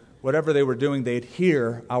 So whatever they were doing, they'd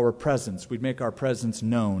hear our presence. We'd make our presence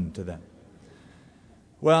known to them.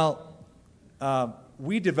 Well,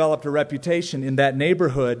 we developed a reputation in that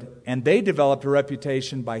neighborhood, and they developed a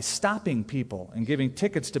reputation by stopping people and giving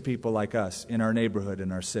tickets to people like us in our neighborhood,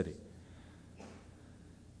 in our city.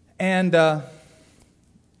 And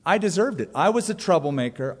I deserved it. I was a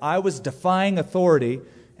troublemaker. I was defying authority,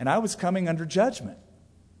 and I was coming under judgment.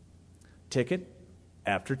 Ticket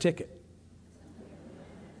after ticket.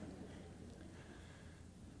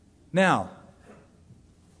 Now,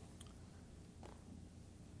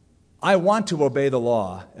 I want to obey the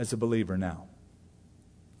law as a believer now.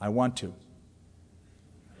 I want to.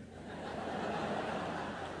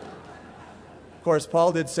 Of course,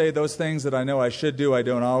 Paul did say those things that I know I should do, I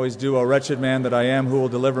don't always do. O wretched man that I am, who will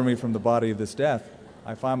deliver me from the body of this death?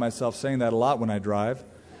 I find myself saying that a lot when I drive.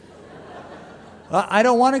 I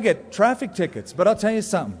don't want to get traffic tickets, but I'll tell you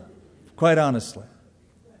something, quite honestly.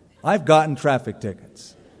 I've gotten traffic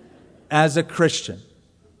tickets as a Christian,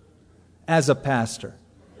 as a pastor.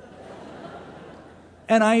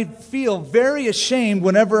 And I feel very ashamed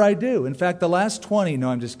whenever I do. In fact, the last 20, no,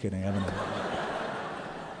 I'm just kidding. I haven't.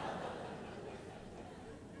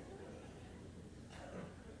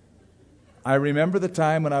 I remember the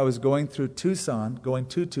time when I was going to Tucson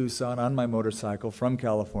on my motorcycle from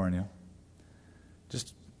California,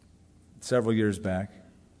 just several years back.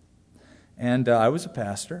 And I was a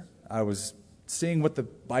pastor. I was seeing what the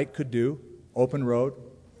bike could do, open road,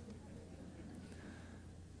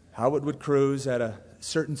 how it would cruise at a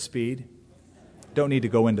certain speed. Don't need to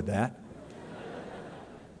go into that.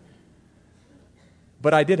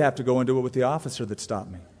 But I did have to go into it with the officer that stopped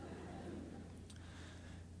me.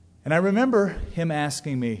 And I remember him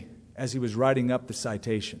asking me as he was writing up the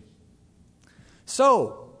citation,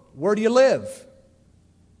 "So, where do you live?"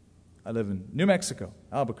 I live in New Mexico,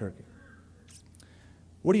 Albuquerque.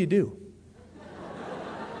 "What do you do?"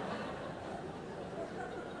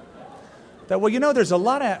 Well, you know, there's a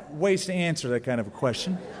lot of ways to answer that kind of a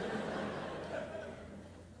question.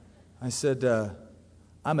 I said,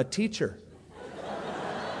 "I'm a teacher."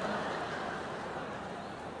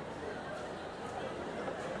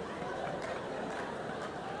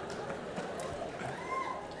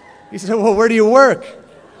 He said, "Well, where do you work?"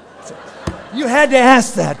 Said, "You had to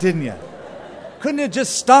ask that, didn't you? Couldn't it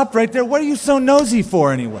just stop right there? What are you so nosy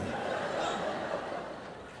for anyway?"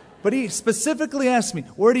 But he specifically asked me,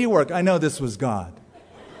 "Where do you work?" I know this was God.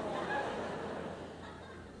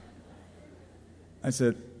 I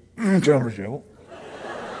said, "Calvary Chapel."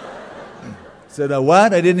 Said,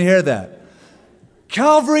 "What? I didn't hear that."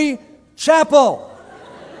 "Calvary Chapel."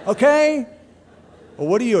 Okay? "Well,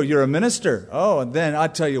 what are you? You're a minister." "Oh, and then I'll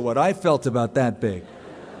tell you what I felt about that big.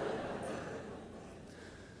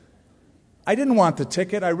 I didn't want the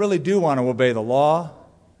ticket. I really do want to obey the law.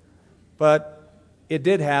 But it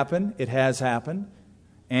did happen. It has happened.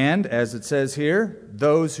 And as it says here,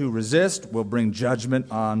 those who resist will bring judgment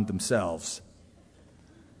on themselves.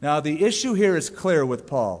 Now, the issue here is clear with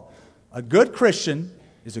Paul. A good Christian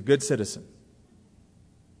is a good citizen.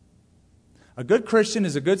 A good Christian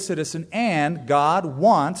is a good citizen, and God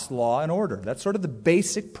wants law and order. That's sort of the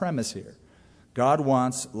basic premise here. God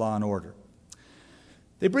wants law and order.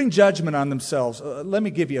 They bring judgment on themselves. Let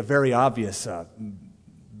me give you a very obvious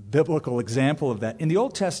biblical example of that. In the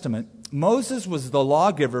Old Testament, Moses was the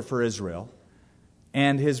lawgiver for Israel,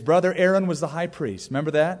 and his brother Aaron was the high priest.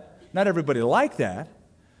 Remember that? Not everybody liked that,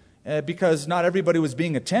 because not everybody was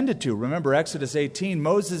being attended to. Remember Exodus 18,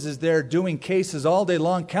 Moses is there doing cases all day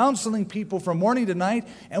long, counseling people from morning to night,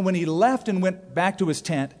 and when he left and went back to his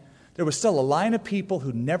tent, there was still a line of people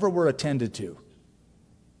who never were attended to.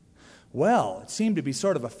 Well, it seemed to be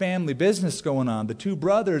sort of a family business going on. The two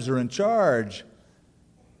brothers are in charge.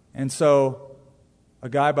 And so a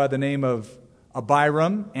guy by the name of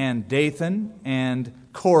Abiram and Dathan and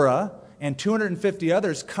Korah and 250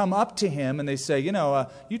 others come up to him and they say,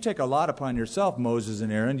 you take a lot upon yourself, Moses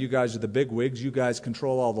and Aaron. You guys are the big wigs. You guys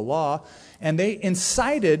control all the law. And they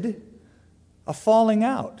incited a falling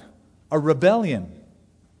out, a rebellion.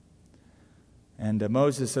 And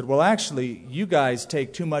Moses said, "Well, actually, you guys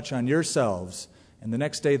take too much on yourselves." And the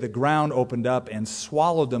next day the ground opened up and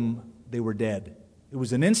swallowed them. They were dead. It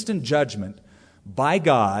was an instant judgment by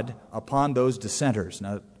God upon those dissenters.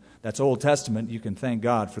 Now, that's Old Testament. You can thank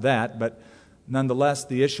God for that. But nonetheless,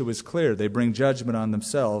 the issue is clear. They bring judgment on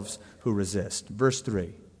themselves who resist. Verse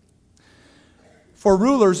 3. "For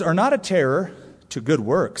rulers are not a terror to good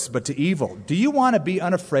works, but to evil. Do you want to be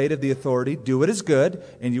unafraid of the authority? Do what is good,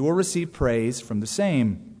 and you will receive praise from the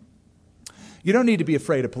same." You don't need to be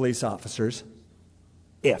afraid of police officers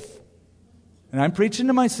if And I'm preaching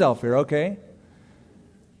to myself here, okay?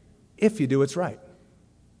 If you do what's right.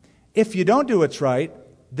 If you don't do what's right,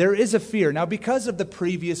 there is a fear. Now, because of the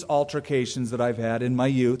previous altercations that I've had in my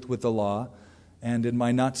youth with the law and in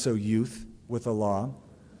my not-so-youth with the law,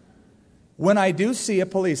 when I do see a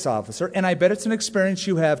police officer, and I bet it's an experience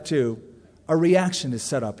you have too, a reaction is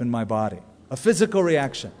set up in my body, a physical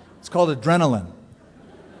reaction. It's called adrenaline.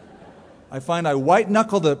 I find I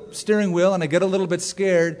white-knuckle the steering wheel and I get a little bit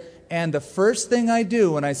scared, and the first thing I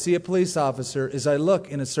do when I see a police officer is I look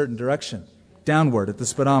in a certain direction, downward at the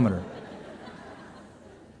speedometer.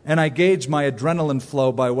 And I gauge my adrenaline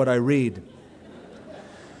flow by what I read.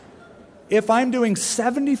 If I'm doing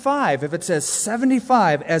 75, if it says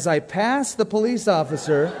 75, as I pass the police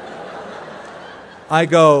officer, I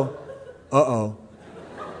go, uh-oh.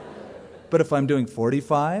 But if I'm doing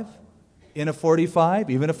 45, in a 45,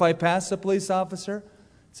 even if I pass the police officer,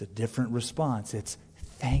 it's a different response. It's,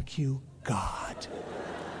 thank you, God.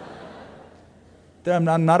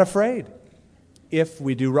 I'm not afraid if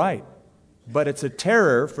we do right. But it's a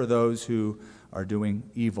terror for those who are doing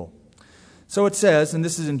evil. So it says, and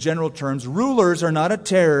this is in general terms, rulers are not a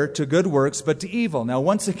terror to good works, but to evil. Now,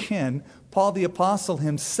 once again, Paul the Apostle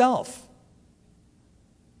himself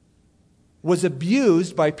was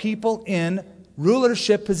abused by people in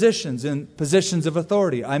rulership positions, in positions of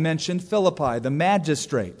authority. I mentioned Philippi, the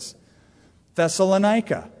magistrates.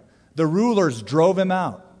 Thessalonica, the rulers drove him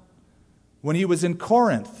out. When he was in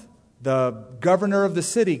Corinth, the governor of the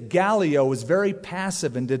city, Gallio, was very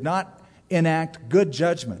passive and did not enact good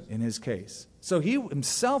judgment in his case. So he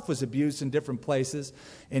himself was abused in different places,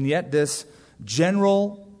 and yet this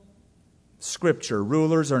general scripture,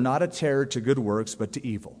 rulers are not a terror to good works, but to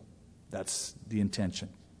evil. That's the intention.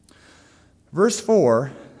 Verse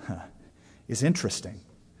 4 is interesting.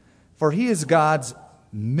 For he is God's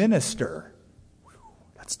minister. Whew,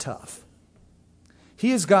 that's tough.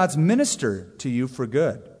 He is God's minister to you for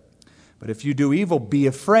good. But if you do evil, be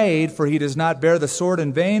afraid, for he does not bear the sword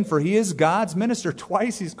in vain, for he is God's minister.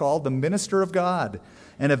 Twice he's called the minister of God,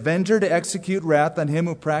 an avenger to execute wrath on him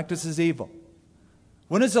who practices evil.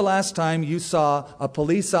 When is the last time you saw a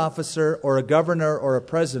police officer or a governor or a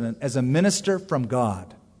president as a minister from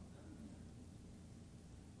God?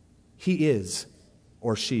 He is,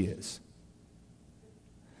 or she is.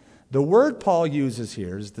 The word Paul uses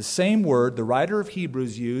here is the same word the writer of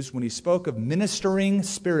Hebrews used when he spoke of ministering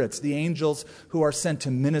spirits, the angels who are sent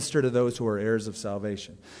to minister to those who are heirs of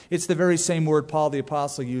salvation. It's the very same word Paul the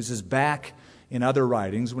Apostle uses back in other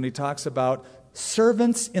writings when he talks about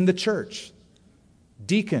servants in the church,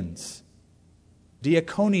 deacons.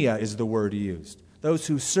 Diaconia is the word he used. Those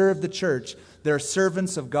who serve the church, they're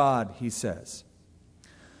servants of God, he says.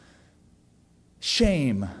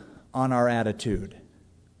 Shame on our attitude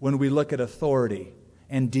when we look at authority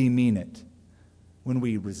and demean it, when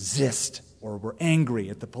we resist or we're angry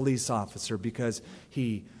at the police officer because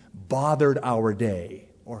he bothered our day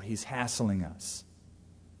or he's hassling us.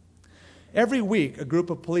 Every week, a group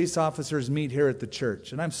of police officers meet here at the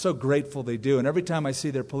church, and I'm so grateful they do. And every time I see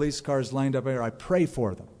their police cars lined up here, I pray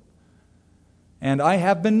for them. And I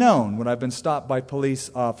have been known, when I've been stopped by police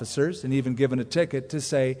officers and even given a ticket, to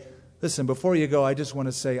say, listen, before you go, I just want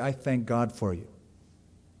to say I thank God for you.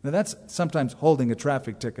 Now, that's sometimes holding a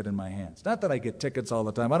traffic ticket in my hands. Not that I get tickets all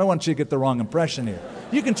the time. I don't want you to get the wrong impression here.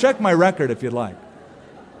 You can check my record if you'd like.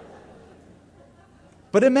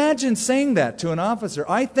 But imagine saying that to an officer.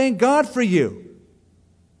 I thank God for you.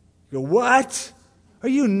 You go, what? Are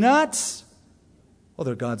you nuts? Well,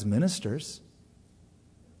 they're God's ministers.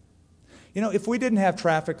 You know, if we didn't have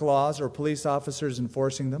traffic laws or police officers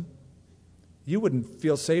enforcing them, you wouldn't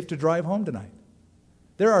feel safe to drive home tonight.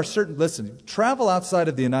 There are certain, listen, travel outside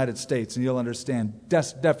of the United States and you'll understand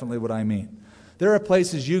definitely what I mean. There are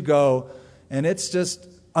places you go and it's just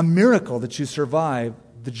a miracle that you survive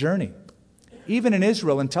the journey. Even in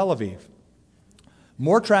Israel, in Tel Aviv,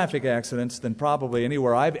 more traffic accidents than probably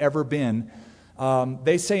anywhere I've ever been.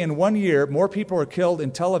 They say in 1 year, more people were killed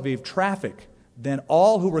in Tel Aviv traffic than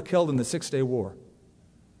all who were killed in the 6-day war.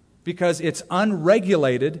 Because it's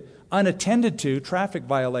unregulated, unattended to traffic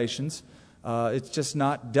violations. It's just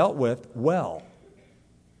not dealt with well.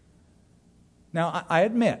 Now, I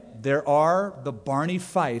admit, there are the Barney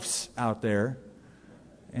Fifes out there,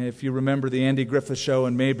 and if you remember the Andy Griffith Show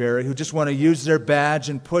in Mayberry, who just want to use their badge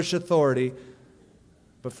and push authority.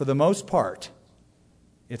 But for the most part,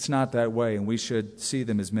 it's not that way, and we should see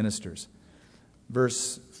them as ministers.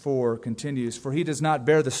 Verse 4 continues, for he does not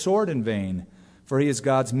bear the sword in vain, for he is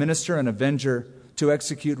God's minister and avenger to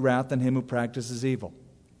execute wrath on him who practices evil.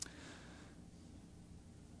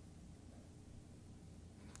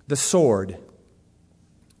 The sword.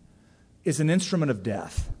 is an instrument of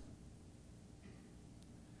death.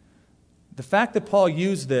 The fact that Paul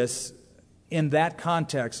used this in that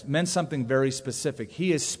context meant something very specific.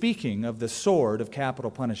 He is speaking of the sword of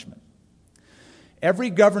capital punishment. Every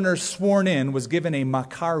governor sworn in was given a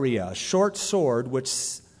makaria, a short sword, which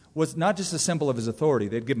was not just a symbol of his authority.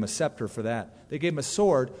 They'd give him a scepter for that. They gave him a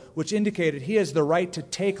sword, which indicated he has the right to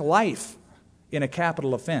take life in a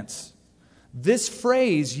capital offense. This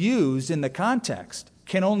phrase used in the context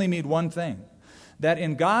can only mean one thing, that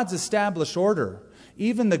in God's established order,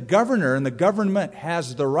 even the governor and the government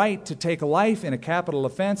has the right to take life in a capital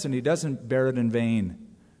offense, and he doesn't bear it in vain.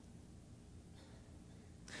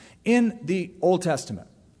 In the Old Testament,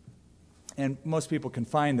 and most people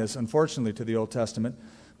confine this, unfortunately, to the Old Testament,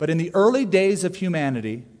 but in the early days of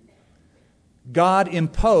humanity, God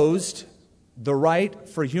imposed the right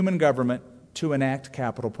for human government to enact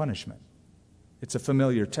capital punishment. It's a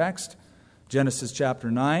familiar text, Genesis chapter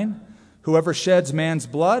 9. Whoever sheds man's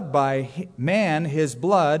blood, by man his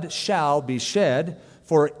blood shall be shed,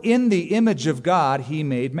 for in the image of God he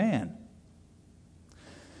made man.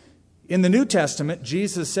 In the New Testament,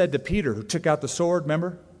 Jesus said to Peter, who took out the sword,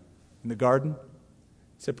 remember, in the garden?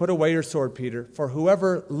 He said, "Put away your sword, Peter, for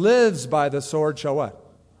whoever lives by the sword shall" what?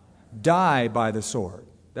 Die by the sword.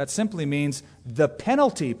 That simply means the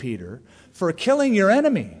penalty, Peter, for killing your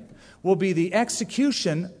enemy will be the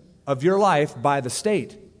execution of your life by the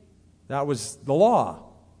state. That was the law.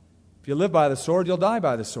 If you live by the sword, you'll die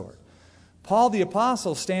by the sword. Paul the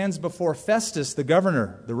Apostle stands before Festus, the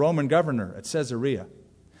governor, the Roman governor at Caesarea.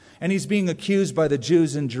 And he's being accused by the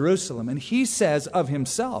Jews in Jerusalem. And he says of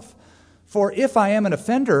himself, "For if I am an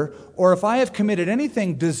offender, or if I have committed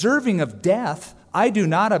anything deserving of death, I do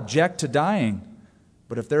not object to dying.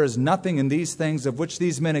 But if there is nothing in these things of which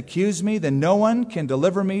these men accuse me, then no one can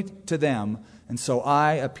deliver me to them, and so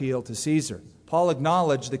I appeal to Caesar." Paul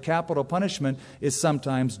acknowledged that capital punishment is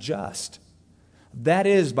sometimes just. That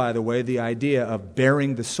is, by the way, the idea of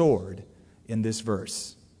bearing the sword in this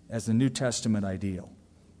verse as the New Testament ideal.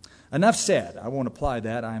 Enough said. I won't apply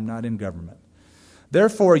that. I am not in government.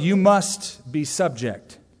 Therefore, you must be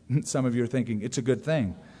subject. Some of you are thinking, it's a good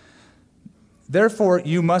thing. Therefore,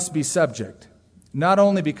 you must be subject, not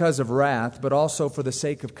only because of wrath, but also for the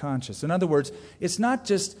sake of conscience. In other words, it's not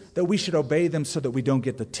just that we should obey them so that we don't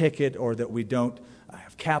get the ticket or that we don't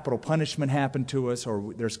have capital punishment happen to us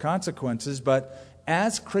or there's consequences, but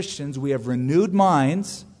as Christians, we have renewed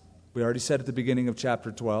minds. We already said at the beginning of chapter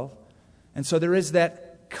 12. And so there is that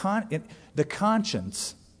the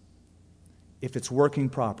conscience, if it's working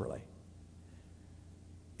properly,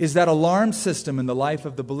 is that alarm system in the life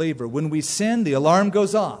of the believer. When we sin, the alarm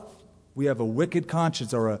goes off. We have a wicked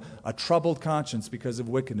conscience or a troubled conscience because of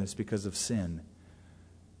wickedness, because of sin.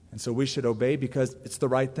 And so we should obey because it's the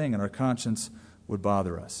right thing and our conscience would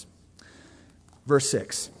bother us. Verse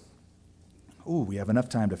 6. We have enough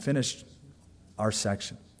time to finish our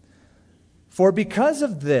section. "For because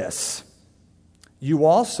of this, you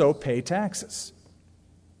also pay taxes,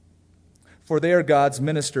 for they are God's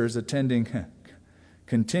ministers attending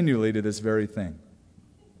continually to this very thing."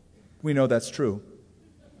 We know that's true.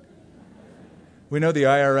 We know the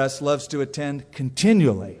IRS loves to attend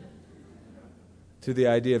continually to the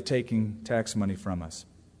idea of taking tax money from us.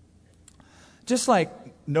 Just like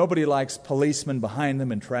nobody likes policemen behind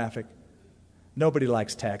them in traffic, nobody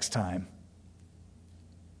likes tax time.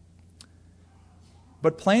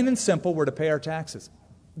 But plain and simple, we're to pay our taxes.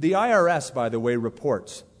 The IRS, by the way,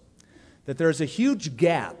 reports that there's a huge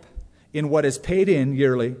gap in what is paid in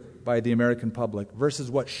yearly by the American public versus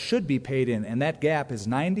what should be paid in, and that gap is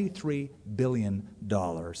 $93 billion.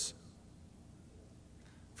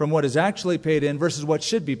 From what is actually paid in versus what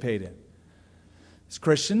should be paid in. As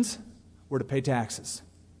Christians, we're to pay taxes.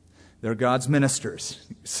 They're God's ministers.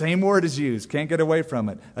 Same word is used, can't get away from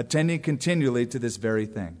it. Attending continually to this very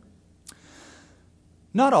thing.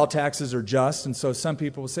 Not all taxes are just, and so some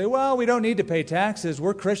people will say, well, we don't need to pay taxes.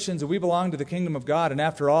 We're Christians and we belong to the kingdom of God, and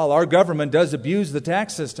after all, our government does abuse the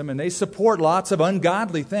tax system and they support lots of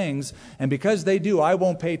ungodly things, and because they do, I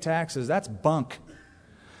won't pay taxes. That's bunk.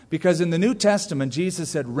 Because in the New Testament, Jesus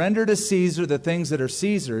said, render to Caesar the things that are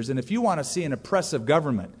Caesar's, and if you want to see an oppressive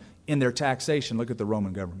government in their taxation, look at the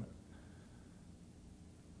Roman government.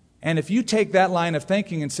 And if you take that line of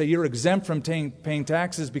thinking and say you're exempt from paying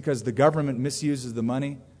taxes because the government misuses the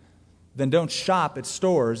money, then don't shop at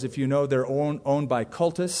stores if you know they're owned by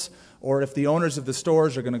cultists, or if the owners of the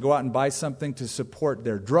stores are going to go out and buy something to support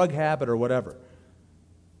their drug habit or whatever.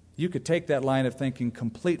 You could take that line of thinking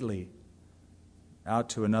completely out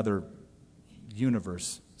to another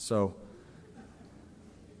universe. So,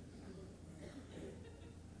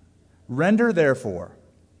 render therefore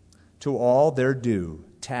to all their due.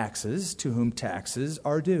 Taxes, to whom taxes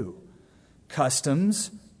are due.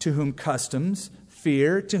 Customs, to whom customs.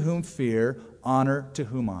 Fear, to whom fear. Honor, to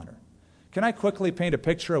whom honor. Can I quickly paint a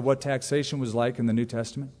picture of what taxation was like in the New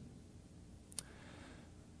Testament?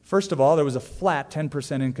 First of all, there was a flat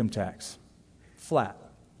 10% income tax. Flat.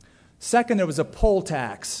 Second, there was a poll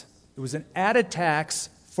tax. It was an added tax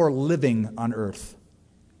for living on earth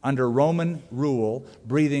under Roman rule,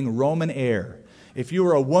 breathing Roman air. If you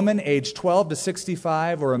were a woman aged 12 to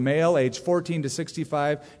 65 or a male aged 14 to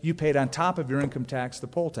 65, you paid on top of your income tax the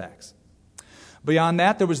poll tax. Beyond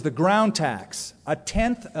that, there was the ground tax. A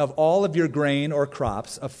tenth of all of your grain or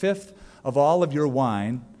crops, a fifth of all of your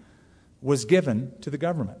wine was given to the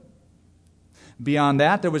government. Beyond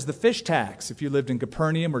that, there was the fish tax. If you lived in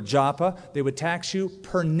Capernaum or Joppa, they would tax you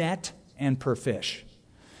per net and per fish.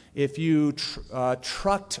 If you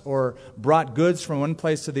trucked or brought goods from one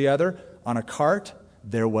place to the other on a cart,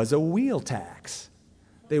 there was a wheel tax.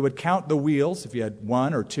 They would count the wheels, if you had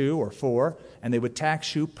 1 or 2 or 4, and they would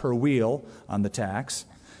tax you per wheel on the tax.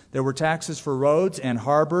 There were taxes for roads and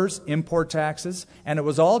harbors, import taxes, and it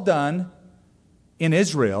was all done in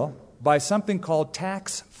Israel by something called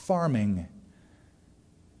tax farming.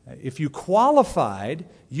 If you qualified,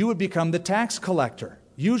 you would become the tax collector.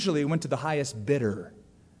 Usually it went to the highest bidder.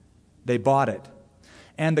 They bought it.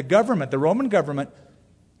 And the government, the Roman government,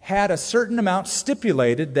 had a certain amount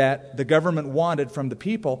stipulated that the government wanted from the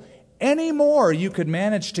people. Any more you could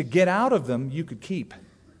manage to get out of them, you could keep.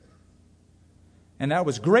 And that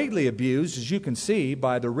was greatly abused, as you can see,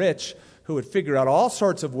 by the rich who would figure out all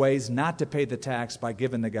sorts of ways not to pay the tax by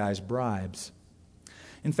giving the guys bribes.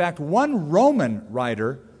 In fact, one Roman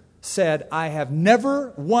writer said, "I have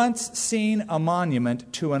never once seen a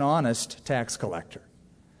monument to an honest tax collector."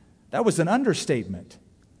 That was an understatement.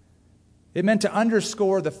 It meant to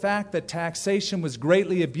underscore the fact that taxation was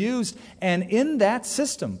greatly abused, and in that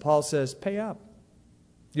system, Paul says, pay up.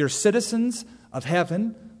 You're citizens of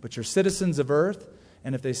heaven, but you're citizens of earth,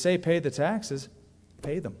 and if they say pay the taxes,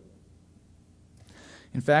 pay them.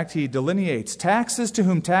 In fact, he delineates taxes to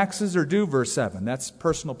whom taxes are due, verse 7. That's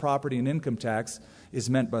personal property and income tax is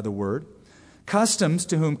meant by the word. Customs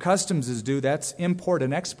to whom customs is due, that's import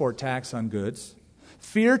and export tax on goods.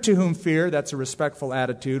 Fear to whom fear, that's a respectful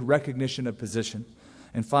attitude, recognition of position.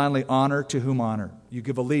 And finally, honor to whom honor. You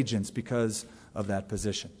give allegiance because of that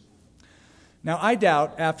position. Now, I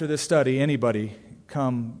doubt after this study anybody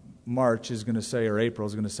come March is going to say, or April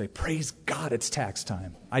is going to say, praise God, it's tax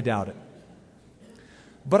time. I doubt it.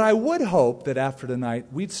 But I would hope that after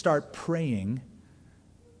tonight we'd start praying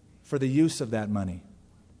for the use of that money.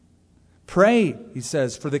 Pray, he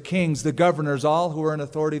says, for the kings, the governors, all who are in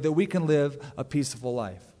authority, that we can live a peaceful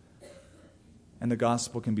life and the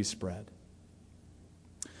gospel can be spread.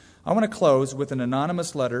 I want to close with an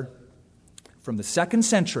anonymous letter from the 2nd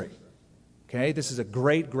century. Okay, this is a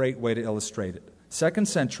great way to illustrate it. 2nd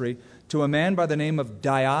century, to a man by the name of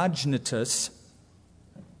Diogenetus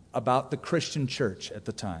about the Christian church at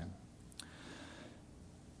the time.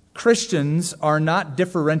 Christians are not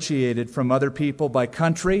differentiated from other people by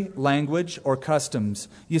country, language, or customs.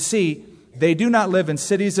 You see, they do not live in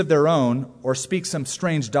cities of their own or speak some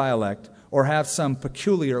strange dialect or have some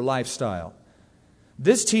peculiar lifestyle.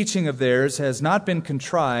 This teaching of theirs has not been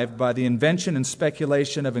contrived by the invention and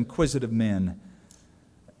speculation of inquisitive men,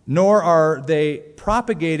 nor are they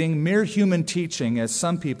propagating mere human teaching as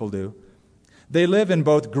some people do. They live in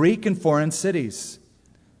both Greek and foreign cities,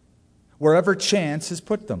 wherever chance has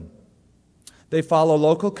put them. They follow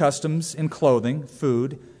local customs in clothing,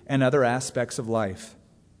 food, and other aspects of life.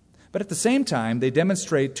 But at the same time, they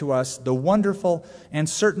demonstrate to us the wonderful and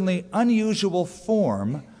certainly unusual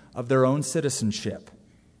form of their own citizenship.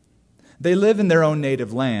 They live in their own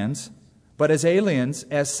native lands, but as aliens,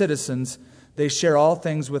 as citizens, they share all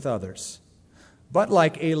things with others. But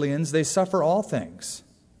like aliens, they suffer all things.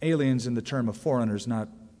 Aliens in the term of foreigners, not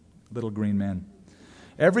little green men.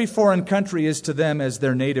 Every foreign country is to them as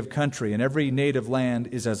their native country, and every native land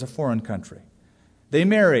is as a foreign country. They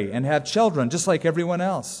marry and have children just like everyone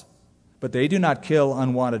else, but they do not kill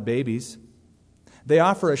unwanted babies. They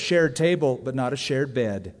offer a shared table, but not a shared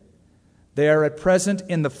bed. They are at present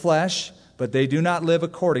in the flesh, but they do not live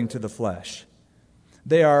according to the flesh.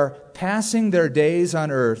 They are passing their days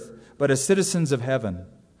on earth, but as citizens of heaven.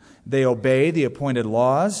 They obey the appointed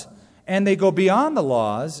laws, and they go beyond the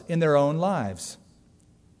laws in their own lives.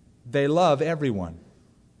 They love everyone,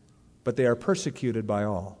 but they are persecuted by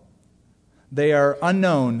all. They are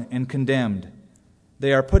unknown and condemned.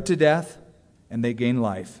 They are put to death, and they gain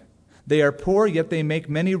life. They are poor, yet they make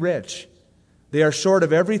many rich. They are short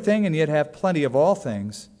of everything, and yet have plenty of all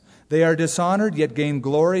things. They are dishonored, yet gain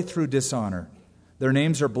glory through dishonor. Their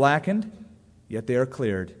names are blackened, yet they are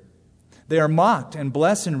cleared. They are mocked and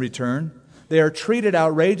blessed in return. They are treated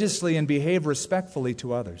outrageously and behave respectfully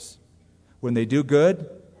to others. When they do good,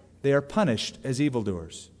 they are punished as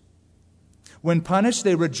evildoers. When punished,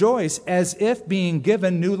 they rejoice as if being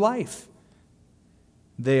given new life.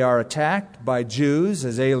 They are attacked by Jews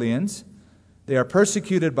as aliens. They are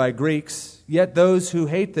persecuted by Greeks, yet those who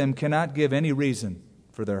hate them cannot give any reason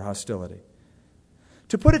for their hostility.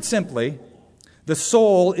 To put it simply, the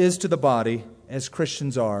soul is to the body as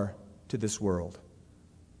Christians are to this world.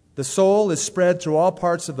 The soul is spread through all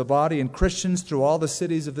parts of the body, and Christians through all the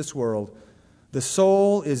cities of this world. The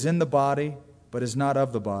soul is in the body, but is not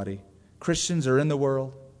of the body. Christians are in the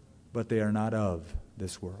world, but they are not of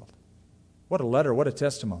this world. What a letter, what a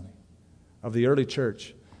testimony of the early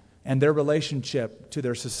church and their relationship to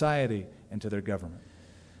their society and to their government.